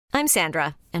I'm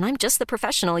Sandra, and I'm just the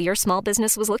professional your small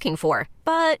business was looking for.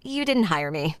 But you didn't hire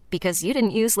me because you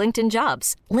didn't use LinkedIn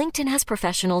Jobs. LinkedIn has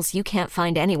professionals you can't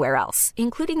find anywhere else,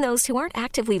 including those who aren't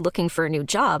actively looking for a new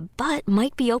job, but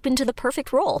might be open to the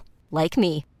perfect role, like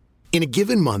me. In a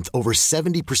given month, over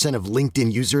 70% of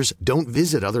LinkedIn users don't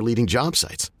visit other leading job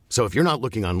sites. So if you're not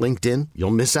looking on LinkedIn,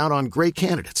 you'll miss out on great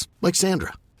candidates like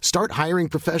Sandra. Start hiring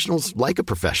professionals like a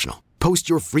professional. Post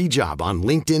your free job on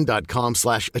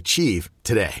linkedin.com/achieve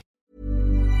today.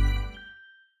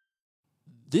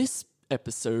 This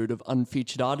episode of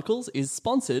Unfeatured Articles is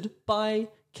sponsored by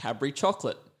Cadbury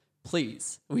Chocolate.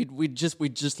 Please, we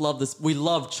just love this. We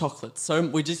love chocolate, so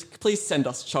please send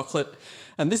us chocolate.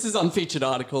 And this is Unfeatured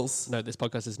Articles. No, this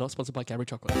podcast is not sponsored by Cadbury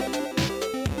Chocolate.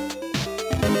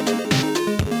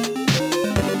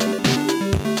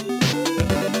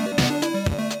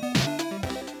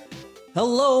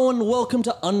 Hello and welcome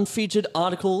to Unfeatured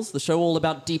Articles, the show all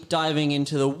about deep diving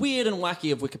into the weird and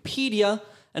wacky of Wikipedia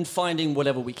and finding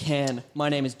whatever we can. My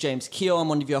name is James Keogh. I'm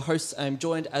one of your hosts. I'm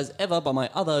joined as ever by my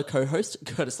other co-host,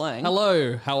 Curtis Lang.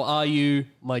 Hello, how are you,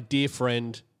 my dear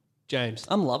friend, James?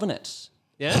 I'm loving it.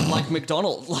 Yeah? Like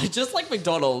McDonald's. Just like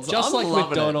McDonald's. Just I'm like loving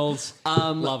McDonald's.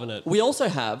 Loving it. We also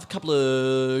have a couple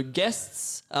of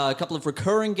guests, a couple of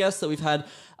recurring guests that we've had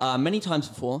many times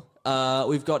before.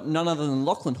 We've got none other than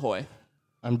Lachlan Hoy.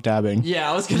 I'm dabbing.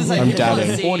 Yeah, I was going to say, I'm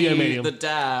dabbing. see Audio medium. The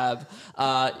dab.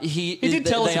 He did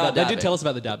tell us about. They did tell us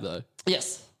about the dab, though.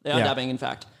 Yes, they are Yeah. dabbing, in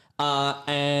fact.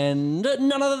 And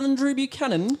none other than Drew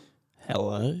Buchanan.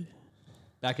 Hello.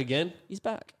 Back again. He's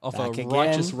back. Off Back a again.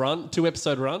 righteous run,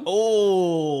 2-episode run.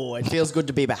 Oh, it feels good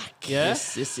to be back. Yeah.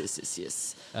 Yes.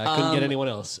 Couldn't get anyone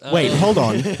else. Wait, hold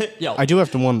on. Yo. I do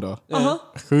have to wonder.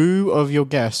 Who of your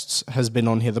guests has been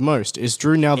on here the most? Is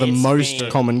Drew now the It's most me.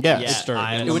 common guest? Yeah, Drew.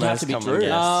 I am It would the have most to be common Drew. guest.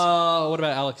 What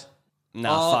about Alex?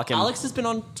 Nah, fuck him. Alex has been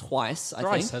on twice, I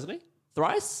Thrice, think. hasn't he?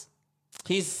 Thrice?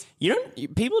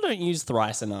 People don't use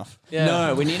thrice enough. Yeah.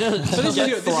 No, we need to this get is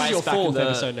your thrice back in fourth the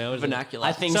episode now, isn't it? vernacular.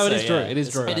 I think So so. it is Drew. yeah. It is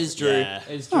Drew. It is Drew. Yeah.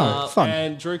 It's Drew. Oh, fun.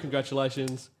 And Drew,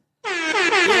 congratulations.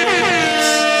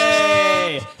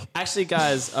 Hey! Actually,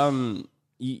 guys,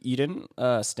 you didn't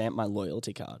stamp my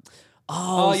loyalty card.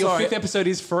 Oh, your sorry. fifth episode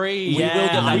is free.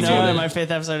 I we do know. that. My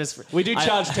fifth episode is free. We do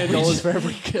charge $10 for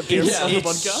every appearance on the It's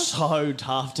podcast. so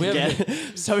tough to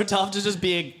get. So tough to just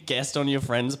be a guest on your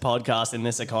friend's podcast in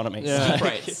this economy. Yeah.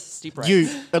 Steep rates. You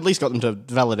at least got them to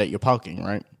validate your parking,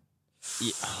 right?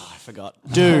 Yeah, I forgot.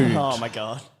 Dude. Oh my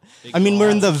god. I mean, we're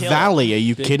in the killer. valley. Are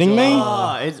you kidding me?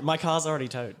 My car's already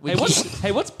towed.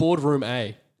 Hey, what's Boardroom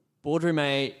A? Boardroom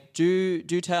A, do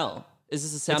tell. Is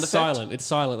this a sound It's effect? silent. It's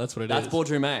silent. That's what it is. That's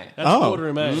Boardroom A. That's Oh.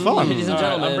 Boardroom A. Fun. Ladies and All right,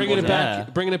 gentlemen, I'm bringing it Boardroom back.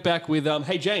 A. Bringing it back with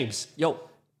hey James. Yo. Do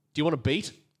you want a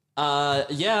beat?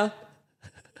 Yeah.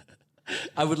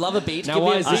 I would love a beat. Now, Give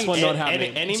why me is a this beat. one not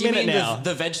happening? Any Do you minute mean now.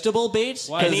 the vegetable beat?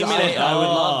 Why is Because this- I would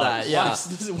love that. Yeah.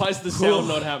 Why is the sound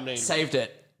not happening? Saved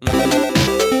it.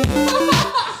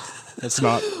 It's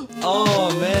not.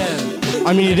 Oh, man.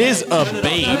 I mean, it is a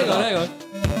beat. Hang on.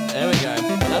 There we go.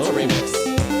 That's a remix.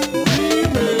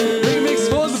 Remix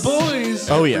for the boys.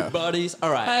 Oh, yeah. Buddies.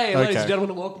 All right. Hey, ladies Okay. and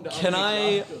gentlemen, welcome to Can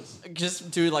I Articles.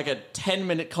 just do like a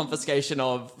 10-minute confiscation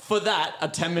of, for that, a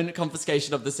 10-minute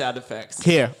confiscation of the sound effects?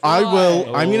 Here, I'm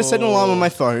going to set an alarm on my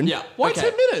phone. Yeah. Why okay.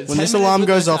 10 minutes? When 10 this minutes alarm with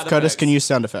goes no off, sound Curtis effects. can use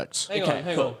sound effects. Hang Okay, on,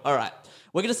 hang cool. on. All right.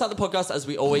 We're going to start the podcast as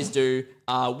we always do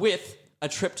with a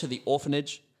trip to the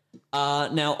orphanage.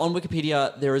 Now, on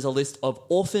Wikipedia, there is a list of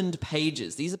orphaned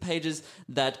pages. These are pages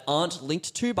that aren't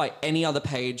linked to by any other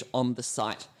page on the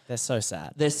site. They're so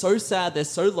sad. They're so sad, they're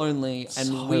so lonely,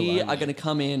 and we are going to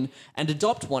come in and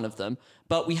adopt one of them.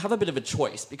 But we have a bit of a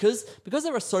choice because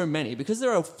there are so many, because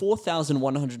there are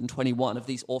 4,121 of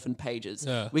these orphan pages.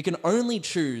 Yeah. We can only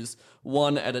choose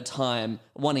one at a time,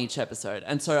 one each episode.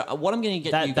 And so what I'm going to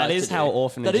get you guys that is to how do,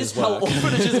 orphanages That is how work.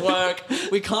 orphanages work.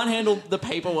 We can't handle the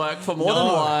paperwork for more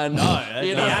than one.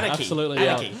 You know? Anarchy. Absolutely,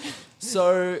 yeah. Anarchy.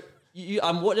 So what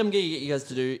I'm going to get you guys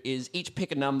to do is each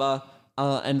pick a number,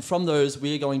 and from those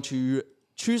we are going to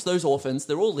choose those orphans.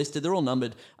 They're all listed, they're all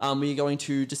numbered. We're going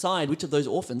to decide which of those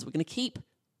orphans we're going to keep.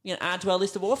 We're going to add to our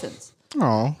list of orphans.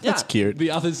 Oh, that's Yeah. cute.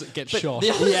 The others get shot.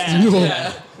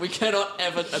 Yeah. We cannot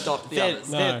ever adopt the They're, others.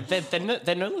 No.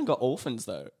 they're no longer orphans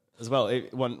though, as well.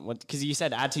 Because you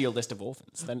said add to your list of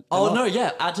orphans.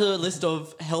 Add to a list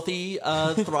of healthy,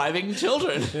 thriving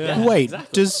children. Wait,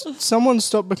 does someone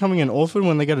stop becoming an orphan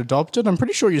when they get adopted? I'm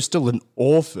pretty sure you're still an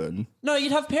orphan. No,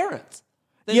 you'd have parents.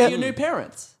 They're Yeah. your new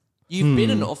parents. You've been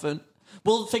an orphan.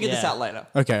 We'll figure this Yeah. out later.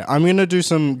 Okay, I'm going to do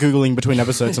some Googling between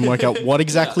episodes and work out what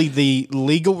exactly the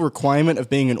legal requirement of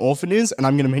being an orphan is, and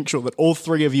I'm going to make sure that all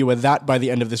three of you are that by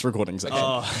the end of this recording section.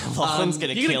 Lachlan's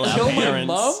gonna You're kill gonna our kill my parents.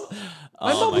 mum?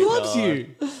 My mum loves you.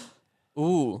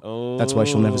 Ooh. That's why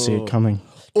she'll never see it coming.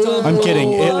 I'm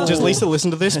kidding. Does Lisa listen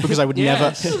to this? Because I would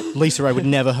never, Lisa, I would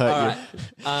never hurt you.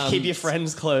 Keep your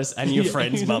friends close and your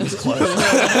friends' mums close.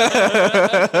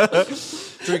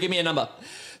 Drew, give me a number.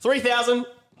 3,000.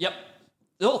 Yep.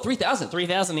 Oh, 3,000.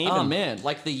 3,000 even. Oh, man.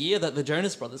 Like the year that the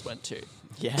Jonas Brothers went to.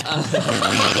 Yeah.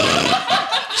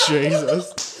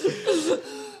 Jesus.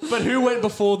 But who went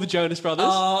before the Jonas Brothers?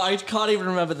 Oh, I can't even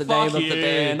remember the name of the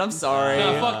band. I'm sorry.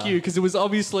 No, fuck you, because it was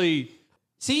obviously...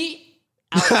 See?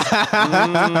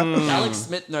 Alex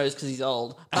Smith knows because he's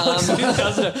old. Alex Smith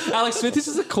does know. Alex Smith, this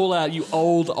is a call out, you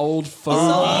old fogey.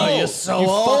 Oh, you're so you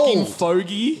old. fucking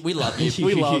fogey. We love you.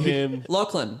 We love him.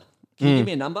 Lachlan, can you give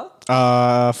me a number?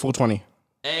 420.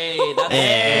 Hey, that's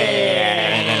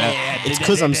It's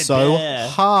because I'm so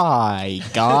high,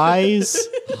 guys.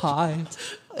 Hi.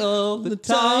 all the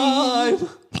time.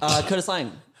 Curtis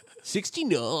Lang.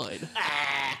 69.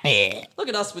 Look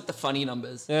at us with the funny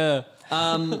numbers. Yeah.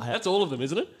 That's all of them,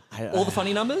 isn't it? All the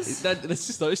funny numbers? That's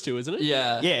just those two, isn't it?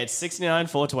 Yeah. Yeah, it's 69,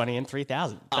 420, and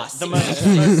 3,000. The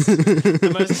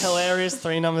 69. most hilarious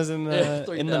three numbers in the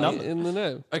 3,000. number. In the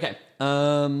know. Okay.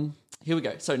 Here we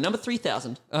go. So number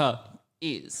 3,000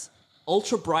 is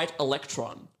Ultra Bright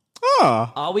Electron.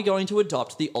 Ah. Are we going to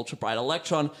adopt the Ultra Bright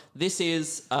Electron? This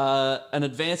is an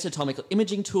advanced atomic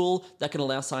imaging tool that can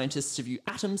allow scientists to view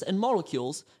atoms and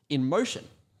molecules in motion.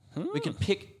 We could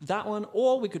pick that one,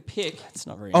 or we could pick... It's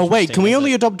not very Oh, wait, interesting, can we is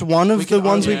only it? adopt one of the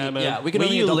ones we... we can Were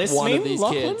only you adopt one of listening, these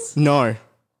Lachlan? kids. No.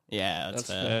 Yeah, that's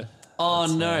fair. Oh,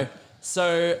 no.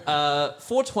 So,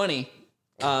 420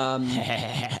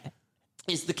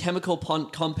 is the chemical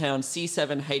compound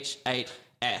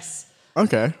C7H8S.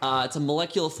 Okay. It's a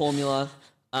molecular formula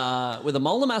with a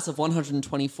molar mass of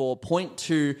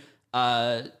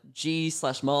 124.2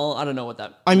 G/mol. I don't know what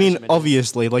that. I mean, measurement is.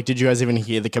 obviously, like, did you guys even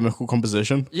hear the chemical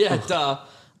composition? Yeah, duh.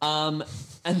 And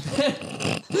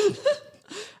then,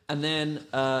 and then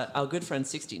our good friend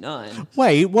 69.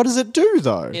 Wait, what does it do,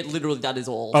 though? It literally, that is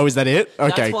all. Oh, is that it?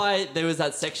 Okay. That's why there was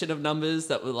that section of numbers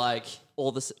that were like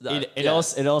all this. It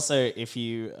also, if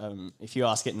you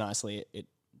ask it nicely, it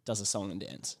does a song and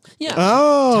dance. Yeah.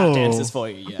 Oh. Dances for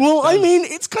you, yeah. Well, I mean,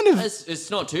 it's kind of...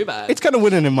 It's not too bad. It's kind of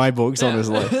winning in my books,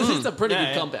 honestly. It's a pretty good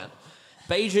yeah. compound.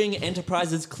 Beijing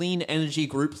Enterprises Clean Energy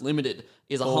Group Limited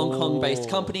is a Hong Kong-based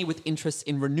company with interests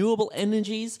in renewable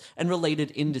energies and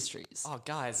related industries. Oh,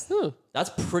 guys. That's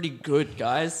pretty good,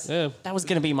 guys. Yeah. That was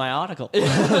going to be my article.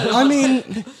 I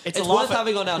mean, It's worth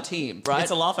having on our team, right? It's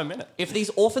a laugh a minute. If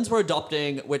these orphans we're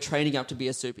adopting, we're training up to be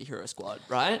a superhero squad,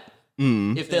 right?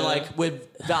 If they're like, we're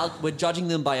judging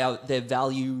them by their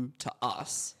value to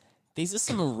us. These are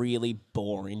some really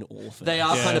boring orphans. They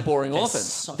are kind of boring orphans.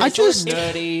 so- They're I just-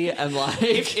 nerdy and like...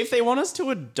 If they want us to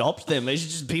adopt them, they should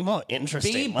just be more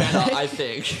interesting. be better, I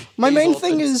think. my These main orphans.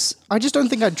 thing is, I just don't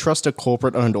think I'd trust a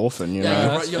corporate-owned orphan, you know?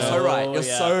 Yeah, you're so right. You're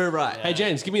yeah. so right. Hey,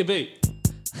 James, give me a beat.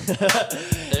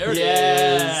 There it is.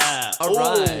 Yeah. All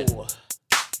right. Ooh.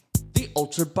 The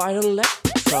Ultra Bright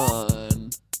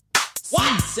Electron.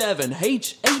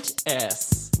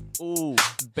 C7H8S. Ooh.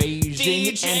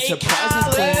 Beijing DJ Enterprises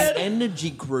Khaled. Clean Energy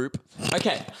Group.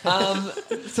 Okay.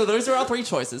 So those are our three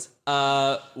choices.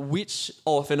 Which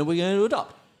orphan are we going to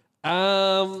adopt?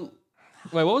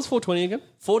 Wait, what was 420 again?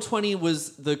 420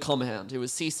 was the compound. It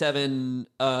was C7H8S.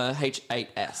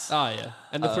 Oh, yeah.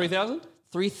 And the 3,000?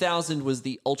 3000 was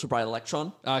the Ultra Bright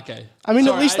Electron. Okay. I mean,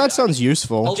 Sorry, at least that sounds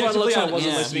useful. Ultra Bright Objectively, I Electron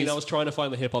wasn't is- listening. I was trying to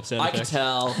find the hip-hop sound I can effect.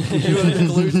 tell. You were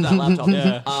glued to that laptop.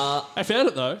 Yeah. I found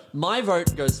it, though. My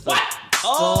vote goes for...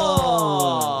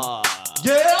 Oh.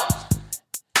 Yeah!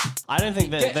 I don't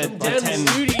think that Get the down the 10...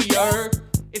 studio.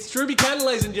 It's Drew Buchanan,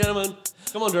 ladies and gentlemen.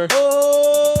 Come on, Drew.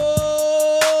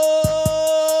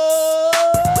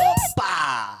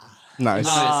 Nice.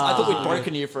 Nice. I thought we'd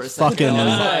broken you for a second. Fucking- I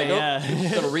was like,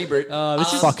 Yeah. got a reboot.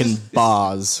 This is Fucking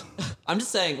bars. I'm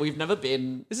just saying, we've never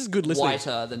been This is good listening.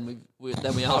 whiter than we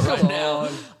are right now.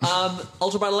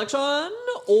 Ultra Bright Electron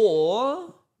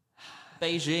or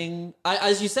Beijing?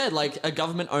 As you said, like a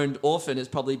government-owned orphan is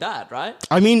probably bad, right?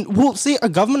 I mean, well, see, a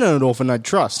government-owned orphan I'd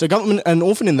trust. An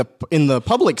orphan in the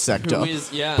public sector. Who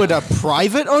is- yeah. But a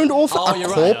private-owned orphan? Oh, a you're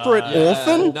right. corporate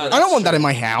orphan? No, I that's don't want that in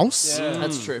my house.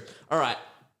 That's true. All right.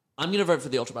 I'm going to vote for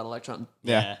the Ultra Bright Electron.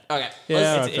 Yeah. Okay. Yeah,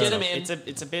 Let's okay. get him in.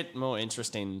 It's a bit more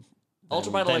interesting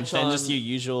Ultra Bright than Electron. just your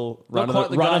usual Not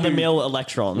quite the guy run-of-the-mill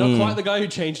electron. Not quite the guy who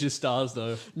changed his stars,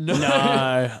 though. No.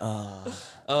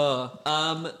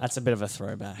 That's a bit of a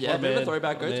throwback. Yeah, a bit of a man.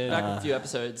 throwback. Goes Man. back a few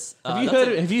episodes.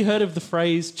 Have you heard of the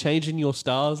phrase "changing your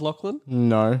stars," Lachlan?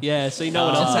 No. Yeah, see, no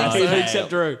one else has okay. except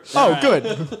Drew. Oh, good.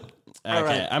 Okay,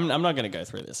 right. I'm not going to go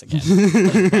through this again.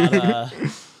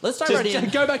 But, Let's dive right in.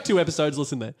 Go back 2 episodes,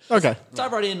 listen there. Okay.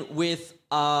 Dive right in with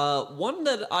one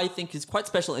that I think is quite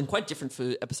special and quite different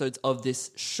for episodes of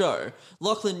this show.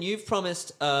 Lachlan, you've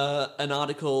promised an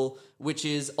article which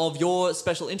is of your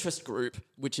special interest group,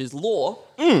 which is law,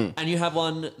 and you have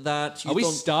one that you Are we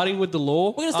starting with the law?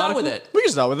 We're going to start with it. We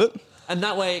can start with it. And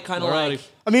that way, kind of Alrighty. like...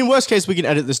 I mean, worst case, we can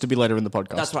edit this to be later in the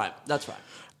podcast. That's right. That's right.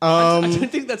 I don't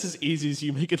think that's as easy as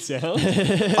you make it sound.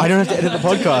 I don't have to edit the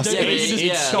podcast. Yeah, It's just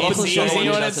yeah, chop Lachlan's and the only change. one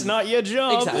who when doesn't- it's not your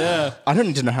job. Exactly. I don't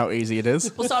need to know how easy it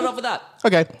is. We'll start off with that.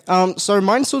 Okay, so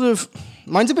mine's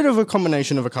a bit of a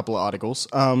combination of a couple of articles.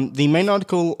 The main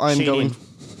article I'm going...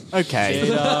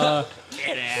 Okay.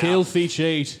 Filthy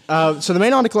cheat. So the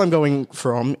main article I'm going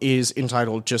from is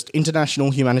entitled just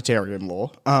International Humanitarian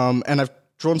Law. And I've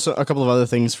drawn a couple of other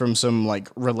things from some like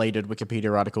related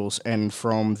Wikipedia articles and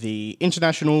from the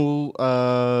International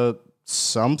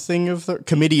something of the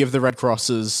Committee of the Red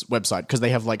Cross's website because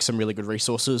they have like some really good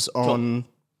resources on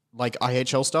like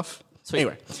IHL stuff. Sweet.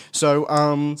 Anyway, so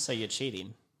So you're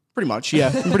cheating. pretty much,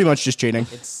 yeah, I'm pretty much just cheating.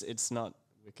 It's not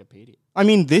Wikipedia. I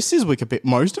mean, this is Wikipedia.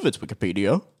 Most of it's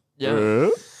Wikipedia. Yeah.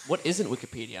 What isn't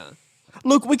Wikipedia?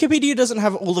 Look, Wikipedia doesn't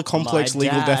have all the complex My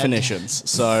legal dad. definitions,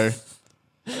 so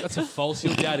That's a false.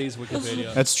 Your dad is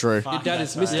Wikipedia. that's true. Your dad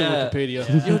is Mr. Yeah.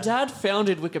 Wikipedia. Your dad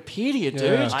founded Wikipedia, dude.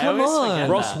 Yeah. I Come always on. forget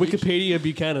Ross that. Wikipedia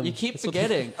Buchanan. You keep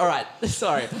forgetting. All right.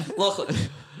 Sorry. Lachlan.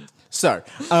 So,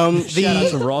 Shout out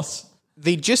to the Ross.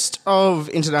 the gist of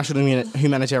international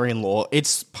humanitarian law,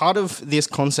 it's part of this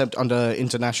concept under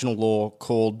international law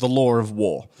called the law of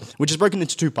war, which is broken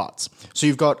into 2 parts. So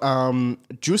you've got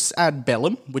jus ad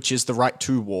bellum, which is the right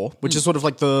to war, which is sort of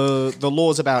like the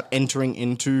laws about entering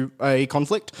into a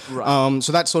conflict. Right.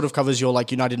 So that sort of covers your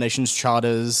like United Nations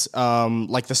charters,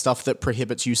 like the stuff that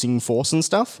prohibits using force and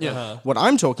stuff. Yeah. What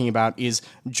I'm talking about is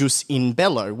jus in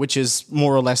bello, which is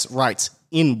more or less rights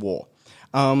in war.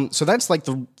 So that's like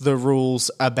the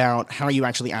rules about how you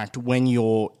actually act when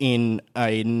you're in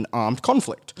an armed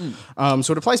conflict.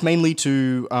 So it applies mainly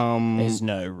to... There's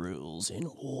no rules in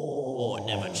war.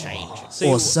 Never change.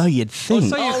 or so you'd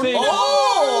think. So you think?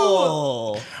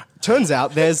 Oh! Turns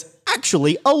out there's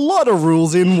actually a lot of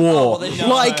rules in war.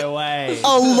 Like, No way.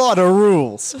 a lot of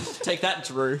rules. Take that,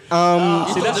 Drew. See,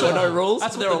 that's there were no rules?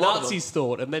 That's There what are the a lot of Nazis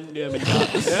thought, and then Nuremberg.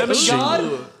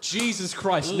 Nuremberg? Jesus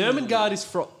Christ. Nuremberg is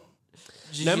from...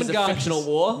 fictional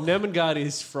war? Nuremberg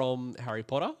is from Harry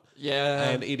Potter. Yeah.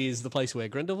 And it is the place where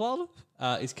Grindelwald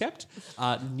is kept.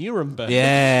 Nuremberg.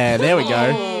 Yeah, there we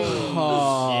go.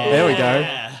 There we go.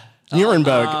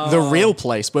 Nuremberg, the real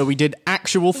place where we did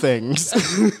actual things.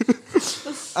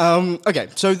 Okay,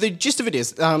 so the gist of it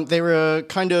is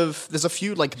there's a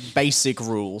few like basic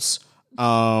rules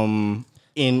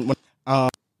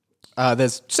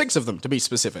there's 6 of them to be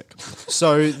specific.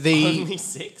 So Only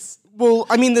 6? well,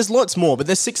 I mean, there's lots more, but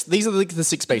there's 6. These are the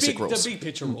 6 basic rules. The big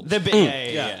picture rules.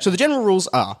 Yeah. So the general rules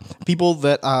are people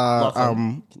that are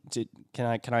Lachlan,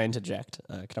 can I interject?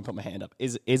 Can I put my hand up?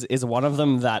 Is one of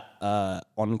them that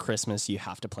on Christmas you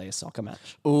have to play a soccer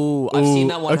match? Ooh, I've seen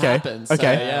that one happen. So,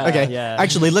 Okay. yeah. Okay. Yeah.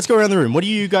 Actually, let's go around the room. What are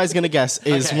you guys going to guess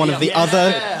is Okay, one of the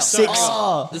other 6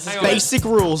 This is basic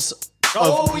rules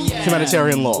of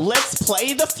humanitarian law? Let's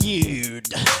play the feud.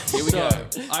 Here we go.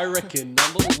 I reckon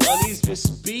number 1 is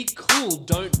just be cool,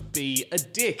 don't be a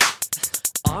dick.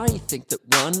 I think that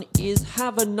one is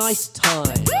have a nice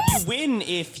time. You win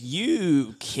if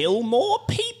you kill more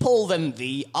people than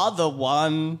the other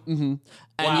one.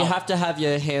 And you have to have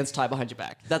your hands tied behind your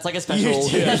back. That's like a special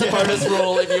that's a bonus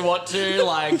rule if you want to,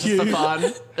 like, just for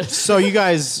fun. So you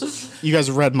guys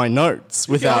read my notes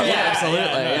without. Yeah, absolutely.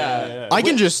 Yeah. I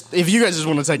can just if you guys just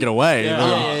want to take it away.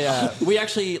 Yeah. We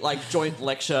actually like joint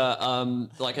lecture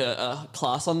like a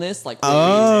class on this. Like,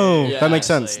 Oh, Yeah, that makes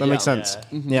sense. actually, That makes yeah. sense.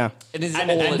 Yeah. It is And-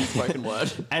 all and- in spoken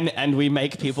word. And we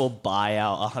make people buy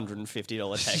our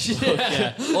 $150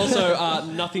 textbook. Also,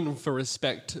 nothing for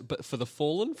respect but for the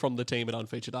fallen from the team at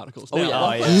Unfeatured Articles. Now,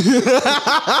 Oh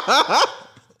yeah.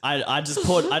 I just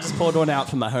poured one out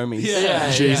for my homies.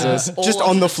 Yeah, Jesus. All Just onto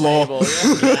on the the floor. table,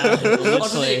 yeah. Onto the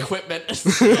Literally. equipment.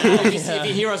 If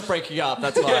you hear us breaking up,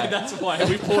 that's why. That's why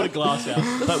we poured a glass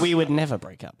out. But we would never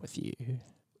break up with you.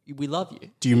 We love you.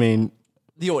 Do you mean?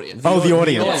 The audience. Oh, the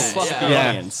audience. Fuck The yeah.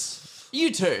 audience.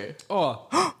 You too.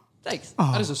 Oh, Thanks.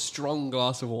 that is a strong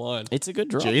glass of wine. It's a good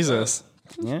drop. Jesus.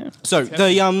 Yeah. So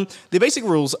the basic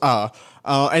rules are,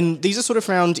 and these are sort of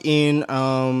found in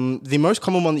the most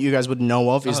common one that you guys would know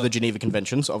of is the Geneva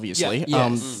Conventions, obviously.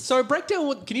 So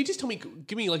breakdown. Can you just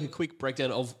give me like a quick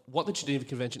breakdown of what the Geneva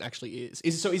Convention actually is?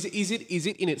 Is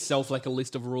it in itself like a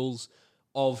list of rules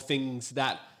of things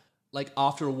that like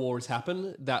after a war has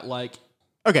happened that like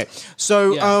Okay,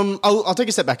 so Yeah. I'll take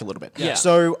a step back a little bit. Yeah.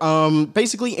 So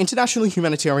basically, international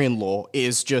humanitarian law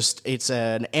is it's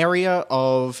an area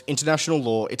of international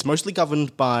law. It's mostly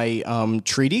governed by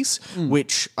treaties,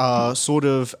 which are sort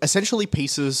of essentially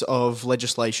pieces of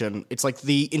legislation. It's like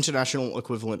the international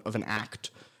equivalent of an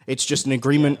act. It's just an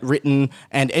agreement written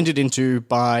and entered into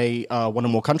by one or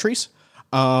more countries.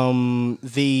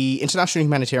 The international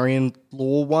humanitarian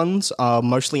law ones are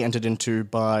mostly entered into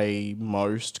by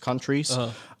most countries,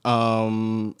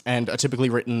 and are typically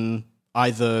written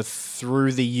either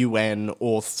through the UN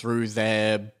or through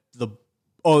through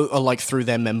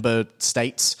their member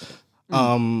states.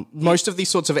 Most of these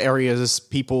sorts of areas,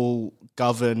 people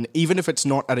govern, even if it's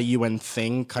not at a UN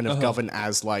thing, kind of govern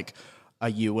as like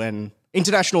a UN.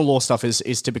 International law stuff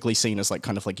is typically seen as like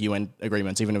kind of like UN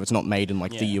agreements, even if it's not made in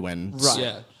like the UN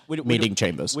Yeah. meeting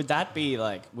chambers. Would that be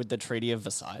like, would the Treaty of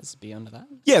Versailles be under that?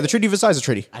 Yeah, the Treaty of Versailles is a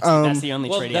treaty. That's the only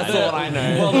treaty I that's know. what I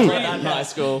know. Well, Well, the at high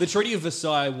school. The Treaty of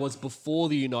Versailles was before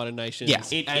the United Nations. Yeah.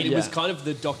 It was kind of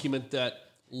the document that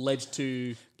led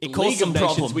to the caused League some of Nations,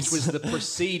 problems. which was the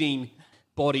preceding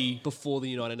body before the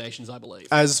United Nations, I believe.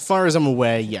 As far as I'm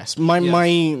aware, yes. My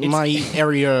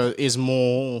area is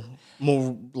more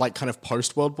like kind of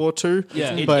post World War II.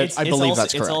 Yeah. But I believe also,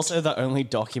 that's correct. It's also the only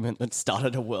document that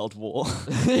started a world war.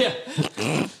 Yeah.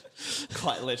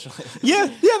 Quite literally. yeah,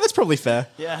 that's probably fair.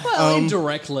 Yeah. Well,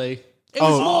 indirectly. It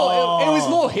was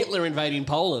more Hitler invading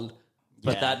Poland.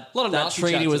 But Yeah. A lot of that Nazi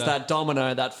treaty chats was in that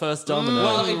domino, that first domino.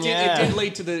 Well, it Yeah. did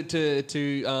lead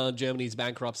to Germany's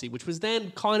bankruptcy, which was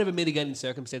then kind of a mitigating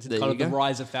circumstance and There kind you of the go.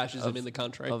 rise of fascism in the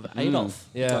country. of Adolf.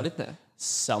 Yeah. Got it there.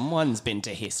 Someone's been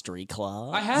to history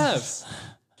class. I have.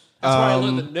 That's where I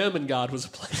learned that Nuremberg was a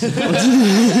place.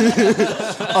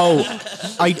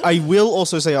 I will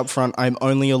also say up front, I'm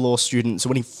only a law student, so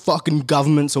any fucking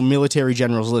governments or military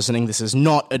generals listening, this is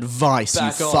not advice,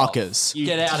 Back you off. fuckers.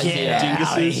 Get out of here.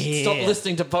 dinguses. Stop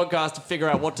listening to podcasts to figure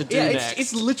out what to do Yeah, next.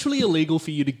 it's literally illegal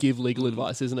for you to give legal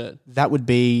advice, isn't it? That would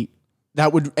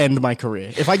end my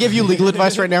career. If I give you legal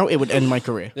advice right now, it would end my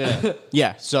career.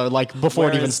 Yeah, so like before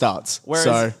it even starts. Whereas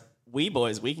So, we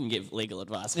boys, we can give legal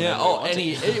advice. yeah, whenever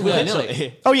we want to.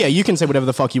 willy-nilly. oh yeah, you can say whatever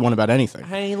the fuck you want about anything.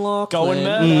 Hey, Lachlan. Go and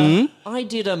murder. I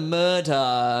did a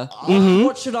murder.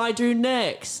 What should I do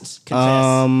next?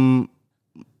 Confess.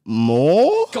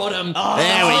 More? Got him.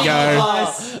 There we go.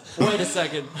 Nice. Wait a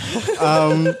second.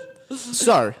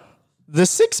 So, the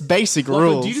 6 basic Lachlan,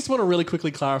 rules. do you just want to really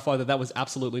quickly clarify that was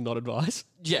absolutely not advice?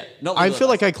 Yeah, not I legal feel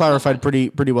like advice. I clarified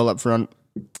pretty well up front.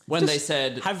 when they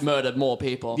said have murdered more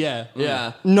people. Yeah.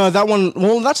 Yeah. No, that one.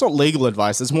 Well, that's not legal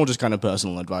advice. It's more just kind of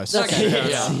personal advice. Okay.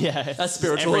 Yeah. Yeah, That's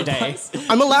spiritual every day. advice.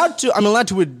 I'm allowed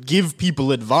to give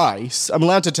people advice. I'm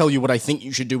allowed to tell you what I think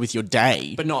you should do with your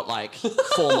day. But not like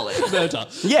formally. Murder.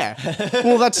 Yeah.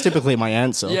 Well, that's typically my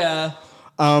answer. Yeah.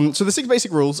 So the 6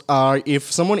 basic rules are: if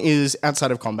someone is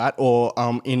outside of combat, or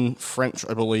in French,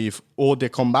 I believe, hors de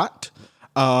combat.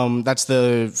 That's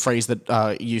the phrase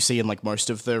that you see in like most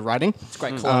of the writing. It's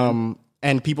great clone.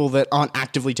 And people that aren't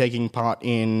actively taking part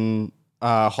in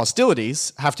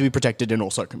hostilities have to be protected in all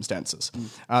circumstances.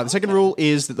 The second rule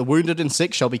is that the wounded and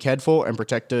sick shall be cared for and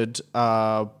protected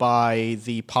by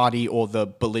the party or the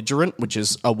belligerent, which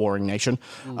is a warring nation,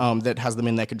 that has them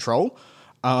in their control.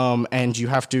 And you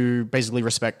have to basically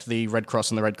respect the Red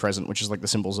Cross and the Red Crescent, which is like the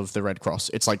symbols of the Red Cross.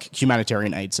 It's like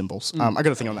humanitarian aid symbols. I got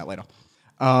a thing on that later.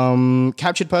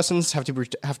 Captured persons have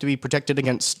to be protected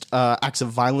against acts of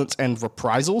violence and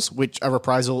reprisals, which a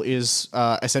reprisal is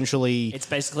essentially... It's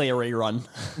basically a rerun.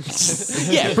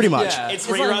 yeah, pretty much. Yeah. It's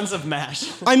reruns of MASH.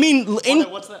 I mean,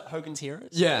 What's that? Hogan's Heroes?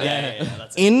 Yeah. Yeah,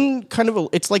 that's it. in kind of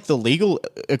it's like the legal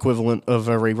equivalent of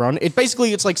a rerun.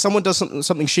 It's like someone does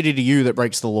something shitty to you that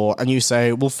breaks the law, and you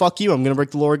say, well, fuck you, I'm going to break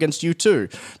the law against you too.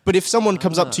 But if someone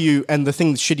comes up to you and the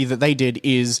thing shitty that they did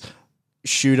is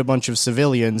shoot a bunch of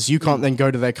civilians, you can't then go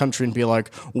to their country and be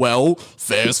like, well,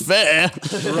 fair's fair.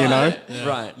 You know?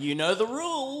 Right. You know the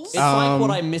rules. It's like what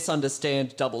I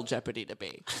misunderstand Double Jeopardy to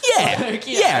be. Yeah,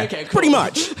 Yeah, okay, cool. pretty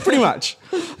much.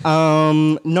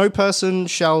 No person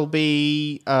shall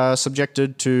be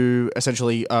subjected to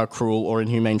essentially cruel or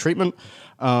inhumane treatment.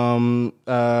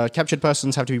 Captured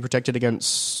persons have to be protected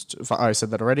against... I said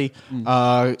that already.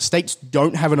 States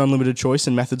don't have an unlimited choice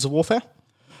in methods of warfare.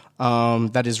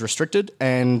 That is restricted,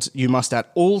 and you must at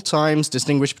all times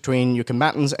distinguish between your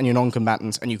combatants and your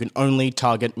non-combatants, and you can only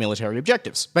target military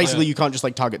objectives. Basically, you can't just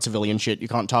like target civilian shit. You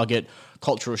can't target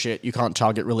cultural shit. You can't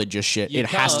target religious shit. You it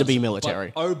has to can't, be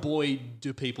military. But, oh boy,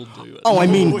 do people do it. Oh, I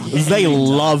mean, they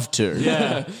love to.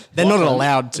 Yeah. They're not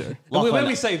allowed to. And when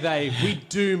we say they, we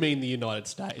do mean the United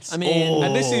States. I mean,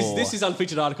 and this is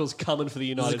unfeatured articles coming for the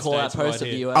United call out States post right of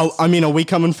the here. US. Oh, I mean, are we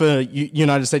coming for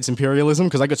United States imperialism?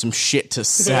 Because I got some shit to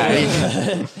say.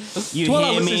 You To all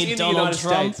our hear listeners me, in the Donald United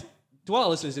Trump? States, to all our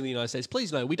listeners in the United States,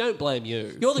 please know we don't blame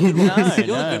you. You're the good ones. No,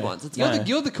 You're the no. good ones. It's You're, fine.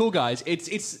 you're the cool guys.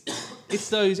 It's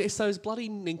those bloody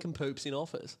nincompoops in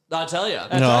office. I tell you.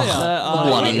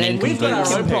 Bloody And we've got our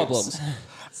own nincompoops.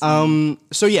 problems.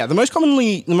 So yeah, the most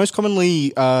commonly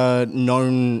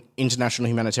known international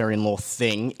humanitarian law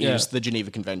thing is the Geneva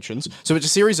Conventions. So it's a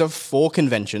series of 4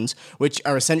 conventions which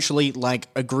are essentially like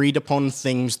agreed upon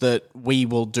things that we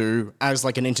will do as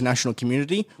like an international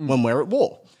community when we're at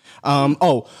war.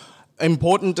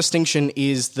 Important distinction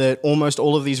is that almost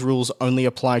all of these rules only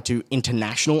apply to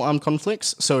international armed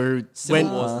conflicts. So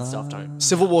Civil wars and stuff don't.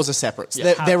 civil wars are separate.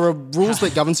 There are rules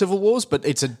that govern civil wars, but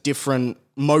it's a different.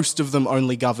 Most of them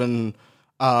only govern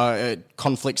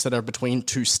conflicts that are between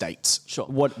 2 states. Sure.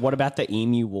 What about the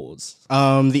Emu Wars?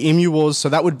 The Emu Wars. So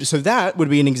that would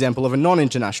be an example of a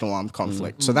non-international armed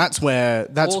conflict. So that's where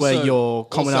your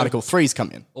Common Article 3s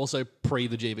come in. Also pre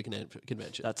the Geneva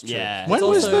Convention. That's true. Yeah. When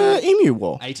was the Emu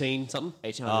War? 18 something.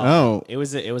 1800. Oh, It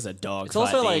was a dog It's fight,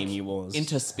 also the like Emu Wars.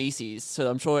 interspecies, so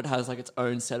I'm sure it has like its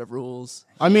own set of rules.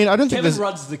 I mean, I don't think Kevin there's.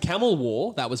 Rudd's The Camel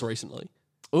War. That was recently.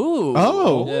 Ooh.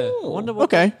 Oh, Yeah. I wonder what.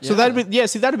 okay. So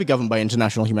that'd be governed by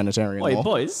international humanitarian Wait, law.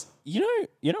 boys, you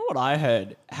know what I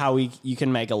heard? How you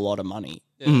can make a lot of money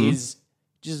is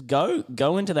just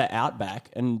go into the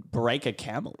outback and break a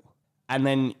camel, and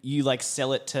then you like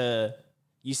sell it to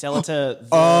the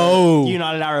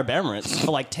United Arab Emirates for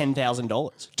like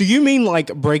 $10,000. Do you mean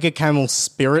like break a camel's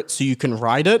spirit so you can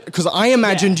ride it? Because I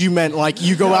imagined you meant like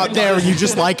you go out there and you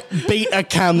just like beat a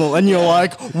camel and you're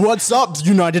like, "What's up,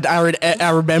 United Arab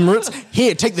Emirates?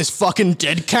 Here, take this fucking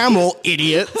dead camel,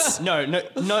 idiots." No,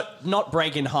 not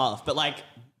break in half, but like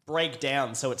break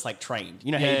down so it's like trained.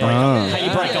 You know how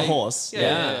you break a horse.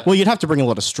 Yeah. Well, you'd have to bring a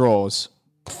lot of straws.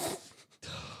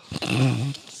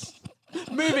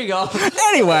 Moving on.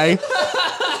 Anyway,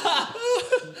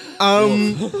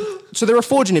 so there are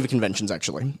 4 Geneva Conventions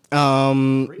actually.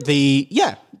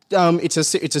 It's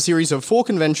a series of 4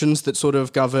 conventions that sort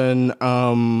of govern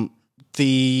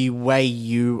the way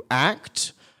you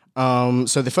act.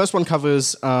 So the first one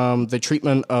covers the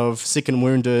treatment of sick and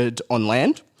wounded on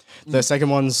land. The second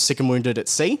one's sick and wounded at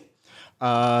sea.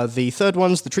 The third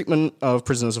one's the treatment of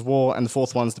prisoners of war, and the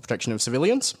fourth one's the protection of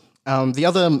civilians. The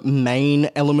other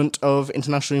main element of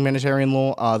international humanitarian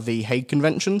law are the Hague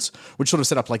Conventions, which sort of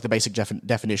set up like the basic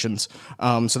definitions.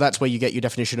 So that's where you get your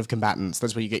definition of combatants.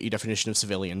 That's where you get your definition of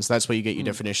civilians. That's where you get your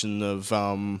definition of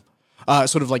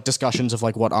sort of like discussions of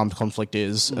like what armed conflict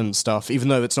is and stuff, even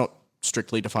though it's not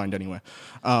strictly defined anywhere.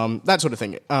 That sort of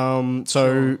thing.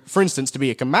 So, for instance, to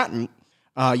be a combatant,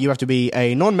 you have to be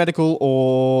a non-medical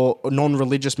or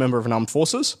non-religious member of an armed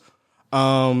forces.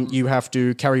 You have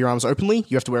to carry your arms openly,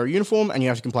 you have to wear a uniform, and you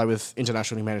have to comply with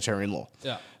international humanitarian law.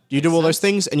 Yeah. You do all those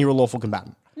things, and you're a lawful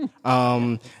combatant.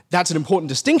 That's an important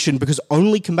distinction because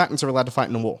only combatants are allowed to fight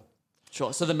in a war.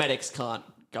 Sure. So the medics can't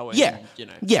go in. Yeah,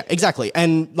 yeah, exactly.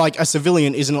 And like a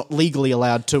civilian is not legally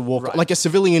allowed to walk. Right. Like a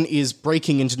civilian is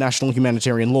breaking international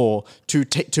humanitarian law to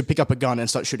pick up a gun and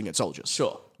start shooting at soldiers.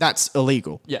 Sure. That's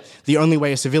illegal. Yeah. The only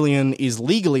way a civilian is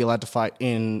legally allowed to fight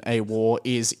in a war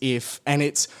is and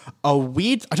it's a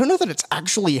weird, I don't know that it's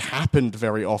actually happened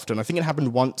very often. I think it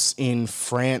happened once in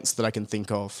France that I can think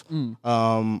of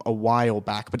a while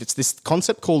back, but it's this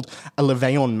concept called a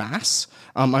levée en masse.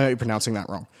 I might be pronouncing that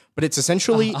wrong. But it's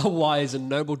essentially A wise and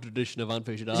noble tradition of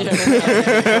unfeatured art.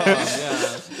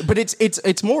 But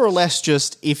it's more or less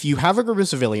just if you have a group of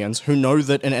civilians who know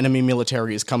that an enemy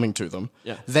military is coming to them,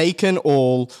 they can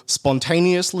all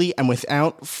spontaneously and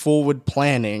without forward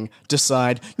planning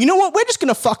decide, you know what, we're just going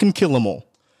to fucking kill them all.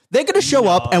 They're going to show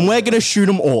up and we're going to shoot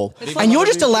them all. And you're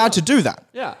just allowed to do that.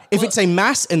 Yeah. If it's a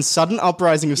mass and sudden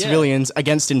uprising of civilians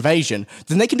against invasion,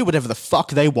 then they can do whatever the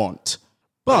fuck they want.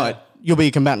 But you'll be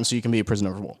a combatant, so you can be a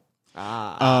prisoner of war.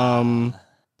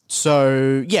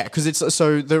 So yeah, because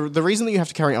the reason that you have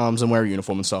to carry arms and wear a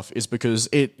uniform and stuff is because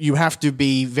you have to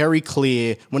be very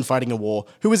clear when fighting a war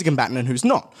who is a combatant and who's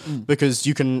not, because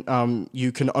you can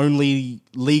only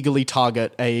legally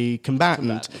target a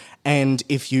combatant, and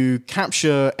if you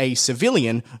capture a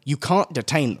civilian, you can't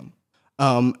detain them.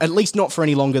 At least not for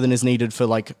any longer than is needed for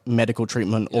like medical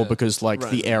treatment or because like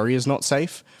the area is not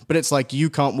safe. But it's like you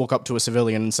can't walk up to a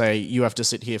civilian and say you have to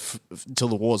sit here till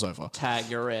the war's over. Tag,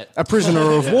 you're it. A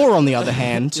prisoner of war, on the other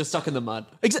hand, You're stuck in the mud.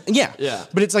 yeah.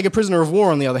 But it's like a prisoner of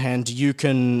war, on the other hand, you're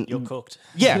cooked.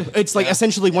 Yeah, it's like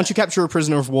essentially once you capture a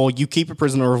prisoner of war, you keep a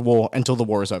prisoner of war until the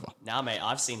war is over. Nah, mate,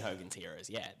 I've seen Hogan's Heroes.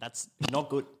 Yeah, that's not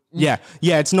good. Yeah,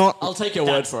 it's not. I'll take your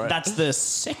word for it. That's the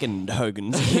second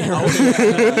Hogan's Hero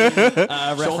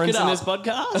reference in this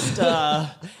podcast.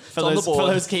 For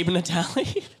those keeping a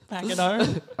tally back at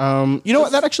home. You know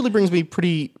what? That actually brings me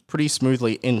pretty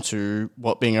smoothly into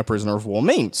what being a prisoner of war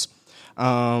means.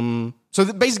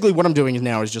 Basically what I'm doing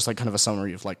now is just like kind of a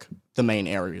summary of like the main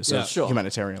areas of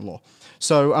humanitarian law.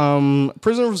 So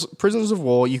prisoners of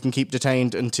war you can keep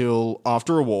detained until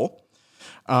after a war.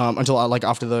 Until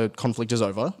after the conflict is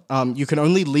over. You can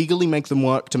only legally make them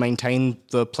work to maintain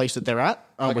the place that they're at,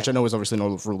 which I know is obviously not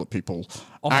a rule that people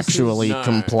actually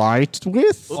comply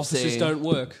with. Officers don't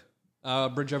work.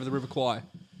 Bridge over the River Kwai.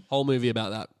 Whole movie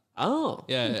about that. Oh.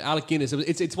 Yeah, Alec Guinness.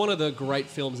 It's one of the great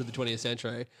films of the 20th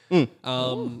century.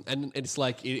 And it's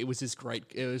like, it was this great,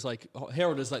 it was like,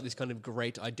 heralded as like this kind of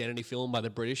great identity film by the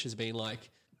British as being like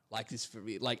this,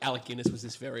 like Alec Guinness was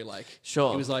this very like, he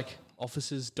was like,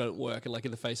 officers don't work. And like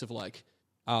in the face of like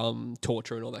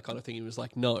torture and all that kind of thing, he was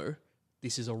like, no,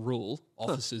 this is a rule.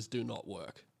 Officers do not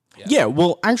work. Yeah,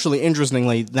 well, actually,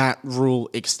 interestingly, that rule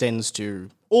extends to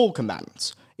all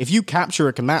combatants. If you capture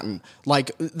a combatant,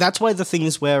 like, that's why the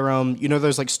things where, you know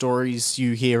those, like, stories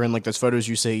you hear and, like, those photos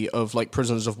you see of, like,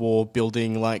 prisoners of war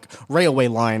building, like, railway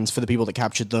lines for the people that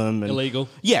captured them. And, illegal.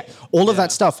 Yeah, all of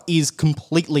that stuff is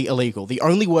completely illegal. The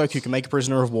only work you can make a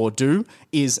prisoner of war do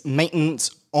is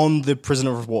maintenance on the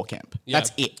prisoner of war camp. Yeah.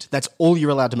 That's it. That's all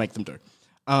you're allowed to make them do.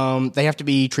 They have to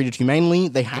be treated humanely.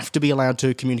 They have to be allowed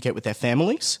to communicate with their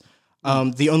families.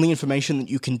 The only information that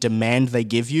you can demand they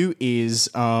give you is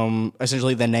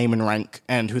essentially their name and rank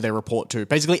and who they report to.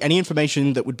 Basically, any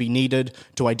information that would be needed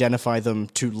to identify them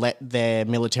to let their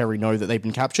military know that they've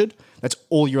been captured, that's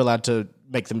all you're allowed to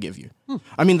make them give you.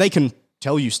 I mean, they can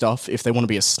tell you stuff if they want to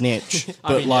be a snitch,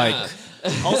 but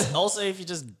also, if you're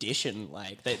just dishing,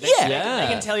 like, they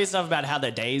can tell you stuff about how their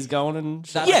day's going and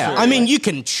shit. Yeah, I mean, you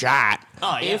can chat.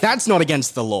 Oh, yeah. That's not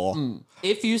against the law.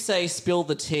 If you say spill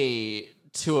the tea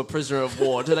to a prisoner of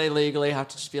war, do they legally have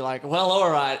to just be like, well, all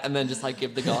right, and then just like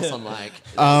give the goss on like...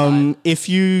 If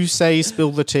you say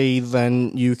spill the tea,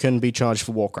 then you can be charged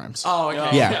for war crimes. Oh,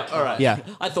 okay. Yeah. All right. Yeah.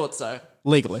 I thought so.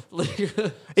 Legally.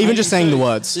 Even just saying the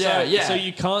words. Yeah. So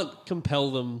you can't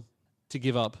compel them to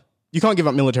give up. You can't give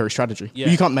up military strategy. Yeah.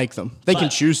 You can't make them. They can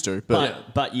choose to,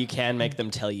 but... But you can make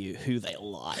them tell you who they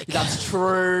like. That's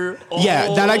true.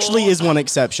 Yeah, that actually is one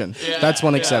exception. That's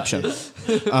one exception.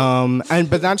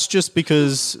 But that's just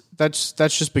because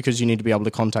you need to be able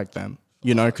to contact them.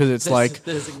 You know, because it's like,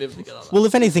 There's significant other. well,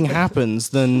 if anything happens,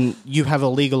 then you have a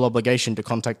legal obligation to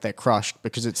contact their crush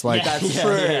because it's like That's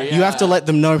true. you have to let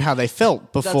them know how they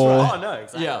felt before. Oh, no,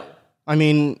 exactly. Yeah. I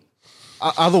mean,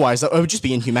 otherwise that would just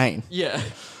be inhumane. Yeah.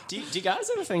 Do you guys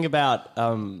ever think about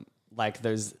like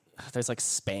those like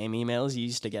spam emails you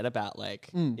used to get about like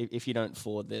if you don't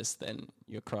forward this, then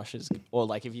your crush is, or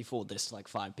like if you forward this to like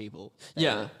 5 people,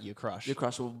 then your crush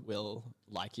will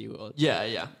like you. Or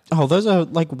Yeah. Oh, those are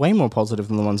like way more positive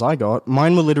than the ones I got.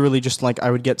 Mine were literally just like I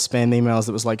would get spam emails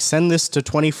that was like, send this to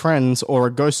 20 friends or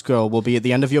a ghost girl will be at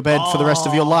the end of your bed for the rest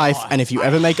of your life, and if you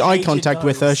ever make eye contact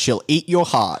with her, she'll eat your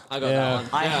heart. I got that one.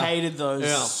 I hated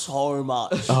those so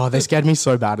much. Oh, they scared me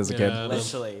so bad as a kid.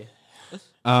 Literally.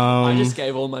 I just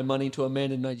gave all my money to a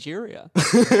man in Nigeria.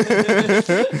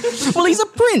 Well, he's a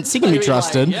prince. He can be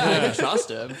trusted. I can trust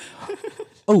him.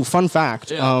 Oh, fun fact.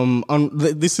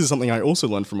 This is something I also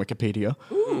learned from Wikipedia.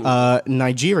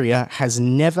 Nigeria has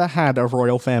never had a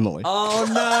royal family. Oh,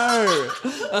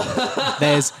 no.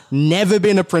 There's never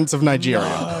been a prince of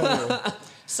Nigeria.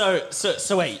 No.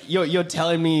 So wait, you're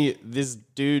telling me this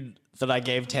dude that I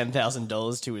gave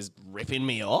 $10,000 to is ripping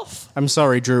me off? I'm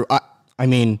sorry, Drew. I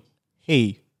mean,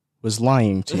 he was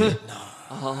lying to you.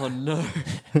 Oh, no.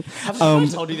 Have I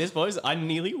told you this, boys? I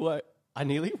nearly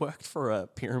worked for a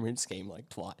pyramid scheme like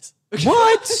twice.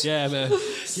 What? Yeah, man.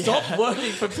 Stop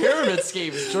working for pyramid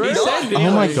schemes, Drew.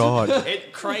 Oh my god.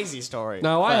 Crazy story.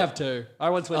 No, I have too.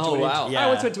 I once went to an wow. interview. I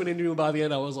once went to an interview, and by the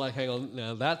end, I was like, "Hang on,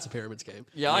 now that's a pyramid scheme."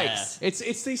 Yikes.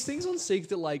 It's these things on Seek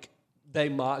that like they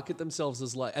market themselves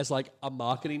as like a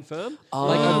marketing firm,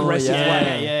 like aggressive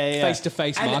face to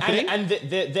face marketing. And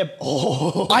they're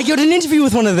I got an interview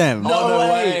with one of them. No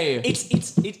way.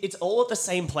 It's all at the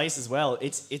same place as well.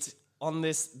 It's on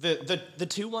this the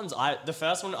 2 ones the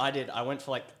first one I did, I went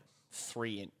for like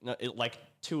 3 like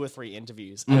 2 or 3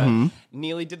 interviews. And I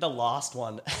nearly did the last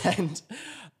one. And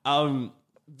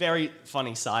very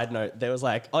funny side note, there was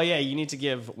like, oh yeah, you need to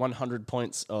give 100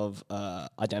 points of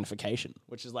identification,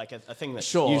 which is like a thing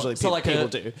that usually people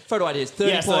do. Photo ID is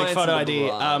 30 points. So like photo ID.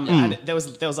 Blah, blah, blah. And there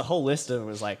was a whole list of it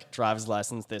was like driver's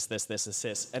license,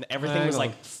 this, and everything was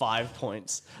like 5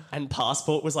 points, and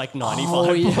passport was like 95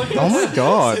 points. Oh my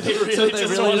god. They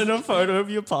really wanted a photo of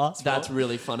your passport. That's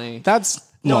really funny. That's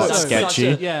not so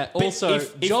sketchy. Yeah. Also,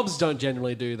 jobs don't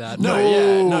generally do that. No.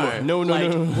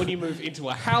 Like when you move into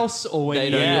a house or when They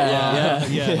you don't.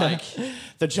 yeah. Like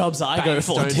the jobs I go Banks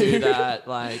for don't do that.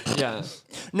 Like, yeah.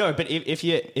 No, but if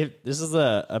this is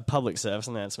a public service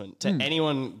announcement to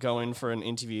anyone going for an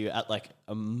interview at like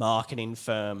a marketing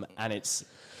firm and it's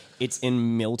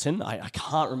in Milton. I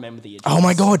can't remember the address. Oh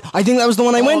my god, I think that was the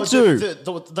one I went to.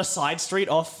 The side street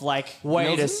off like Wait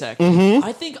Milton? a second.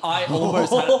 I think I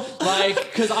almost had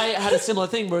because I had a similar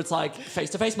thing where it's like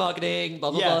face-to-face marketing, blah,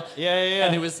 blah, blah. Yeah.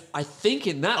 And it was, I think,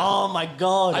 in that. Oh my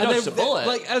god. I dodged a bullet.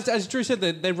 Like as Drew said,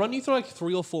 they run you through like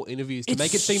 3 or 4 interviews to It's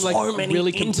make it seem like so many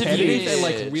really competitive interviews. and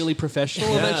like really professional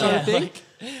and that sort of thing.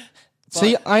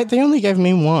 See, they only gave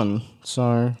me one,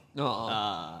 so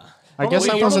Oh. I guess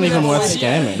that wasn't even worth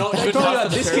scamming. Not They good probably enough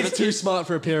like, for this the kid's pyramid. too smart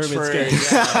for a pyramid True, scheme.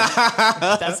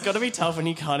 yeah. That's got to be tough when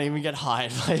you can't even get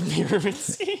hired by a pyramid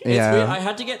scheme. It's weird. I Yeah.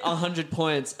 had to get 100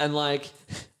 points, and like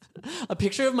a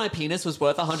picture of my penis was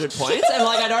worth 100 points, and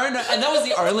like I don't know, and that was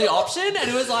the only option, and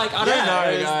it was like I don't know,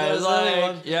 there guys. was only Like,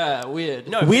 one. yeah, weird.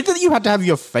 No, Weird that you had to have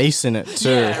your face in it too.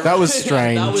 Yeah, that was right.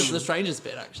 strange. That was the strangest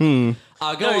bit, actually.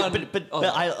 Go no, on. but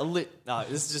no,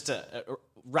 this is just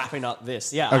wrapping up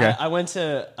this. Yeah, Okay. I went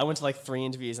to like 3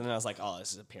 interviews and then I was like, oh,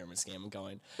 this is a pyramid scheme. I'm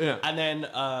going. Yeah. And then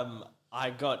I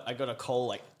got a call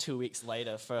like 2 weeks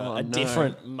later for a no.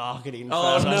 different marketing firm.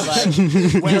 Oh, And I was no.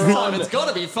 like, we're on. It's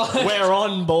gotta be fun. We're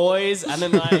on, boys. And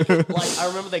then like I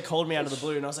remember they called me out of the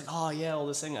blue and I was like, oh yeah, all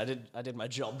this thing. I did my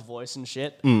job voice and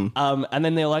shit. And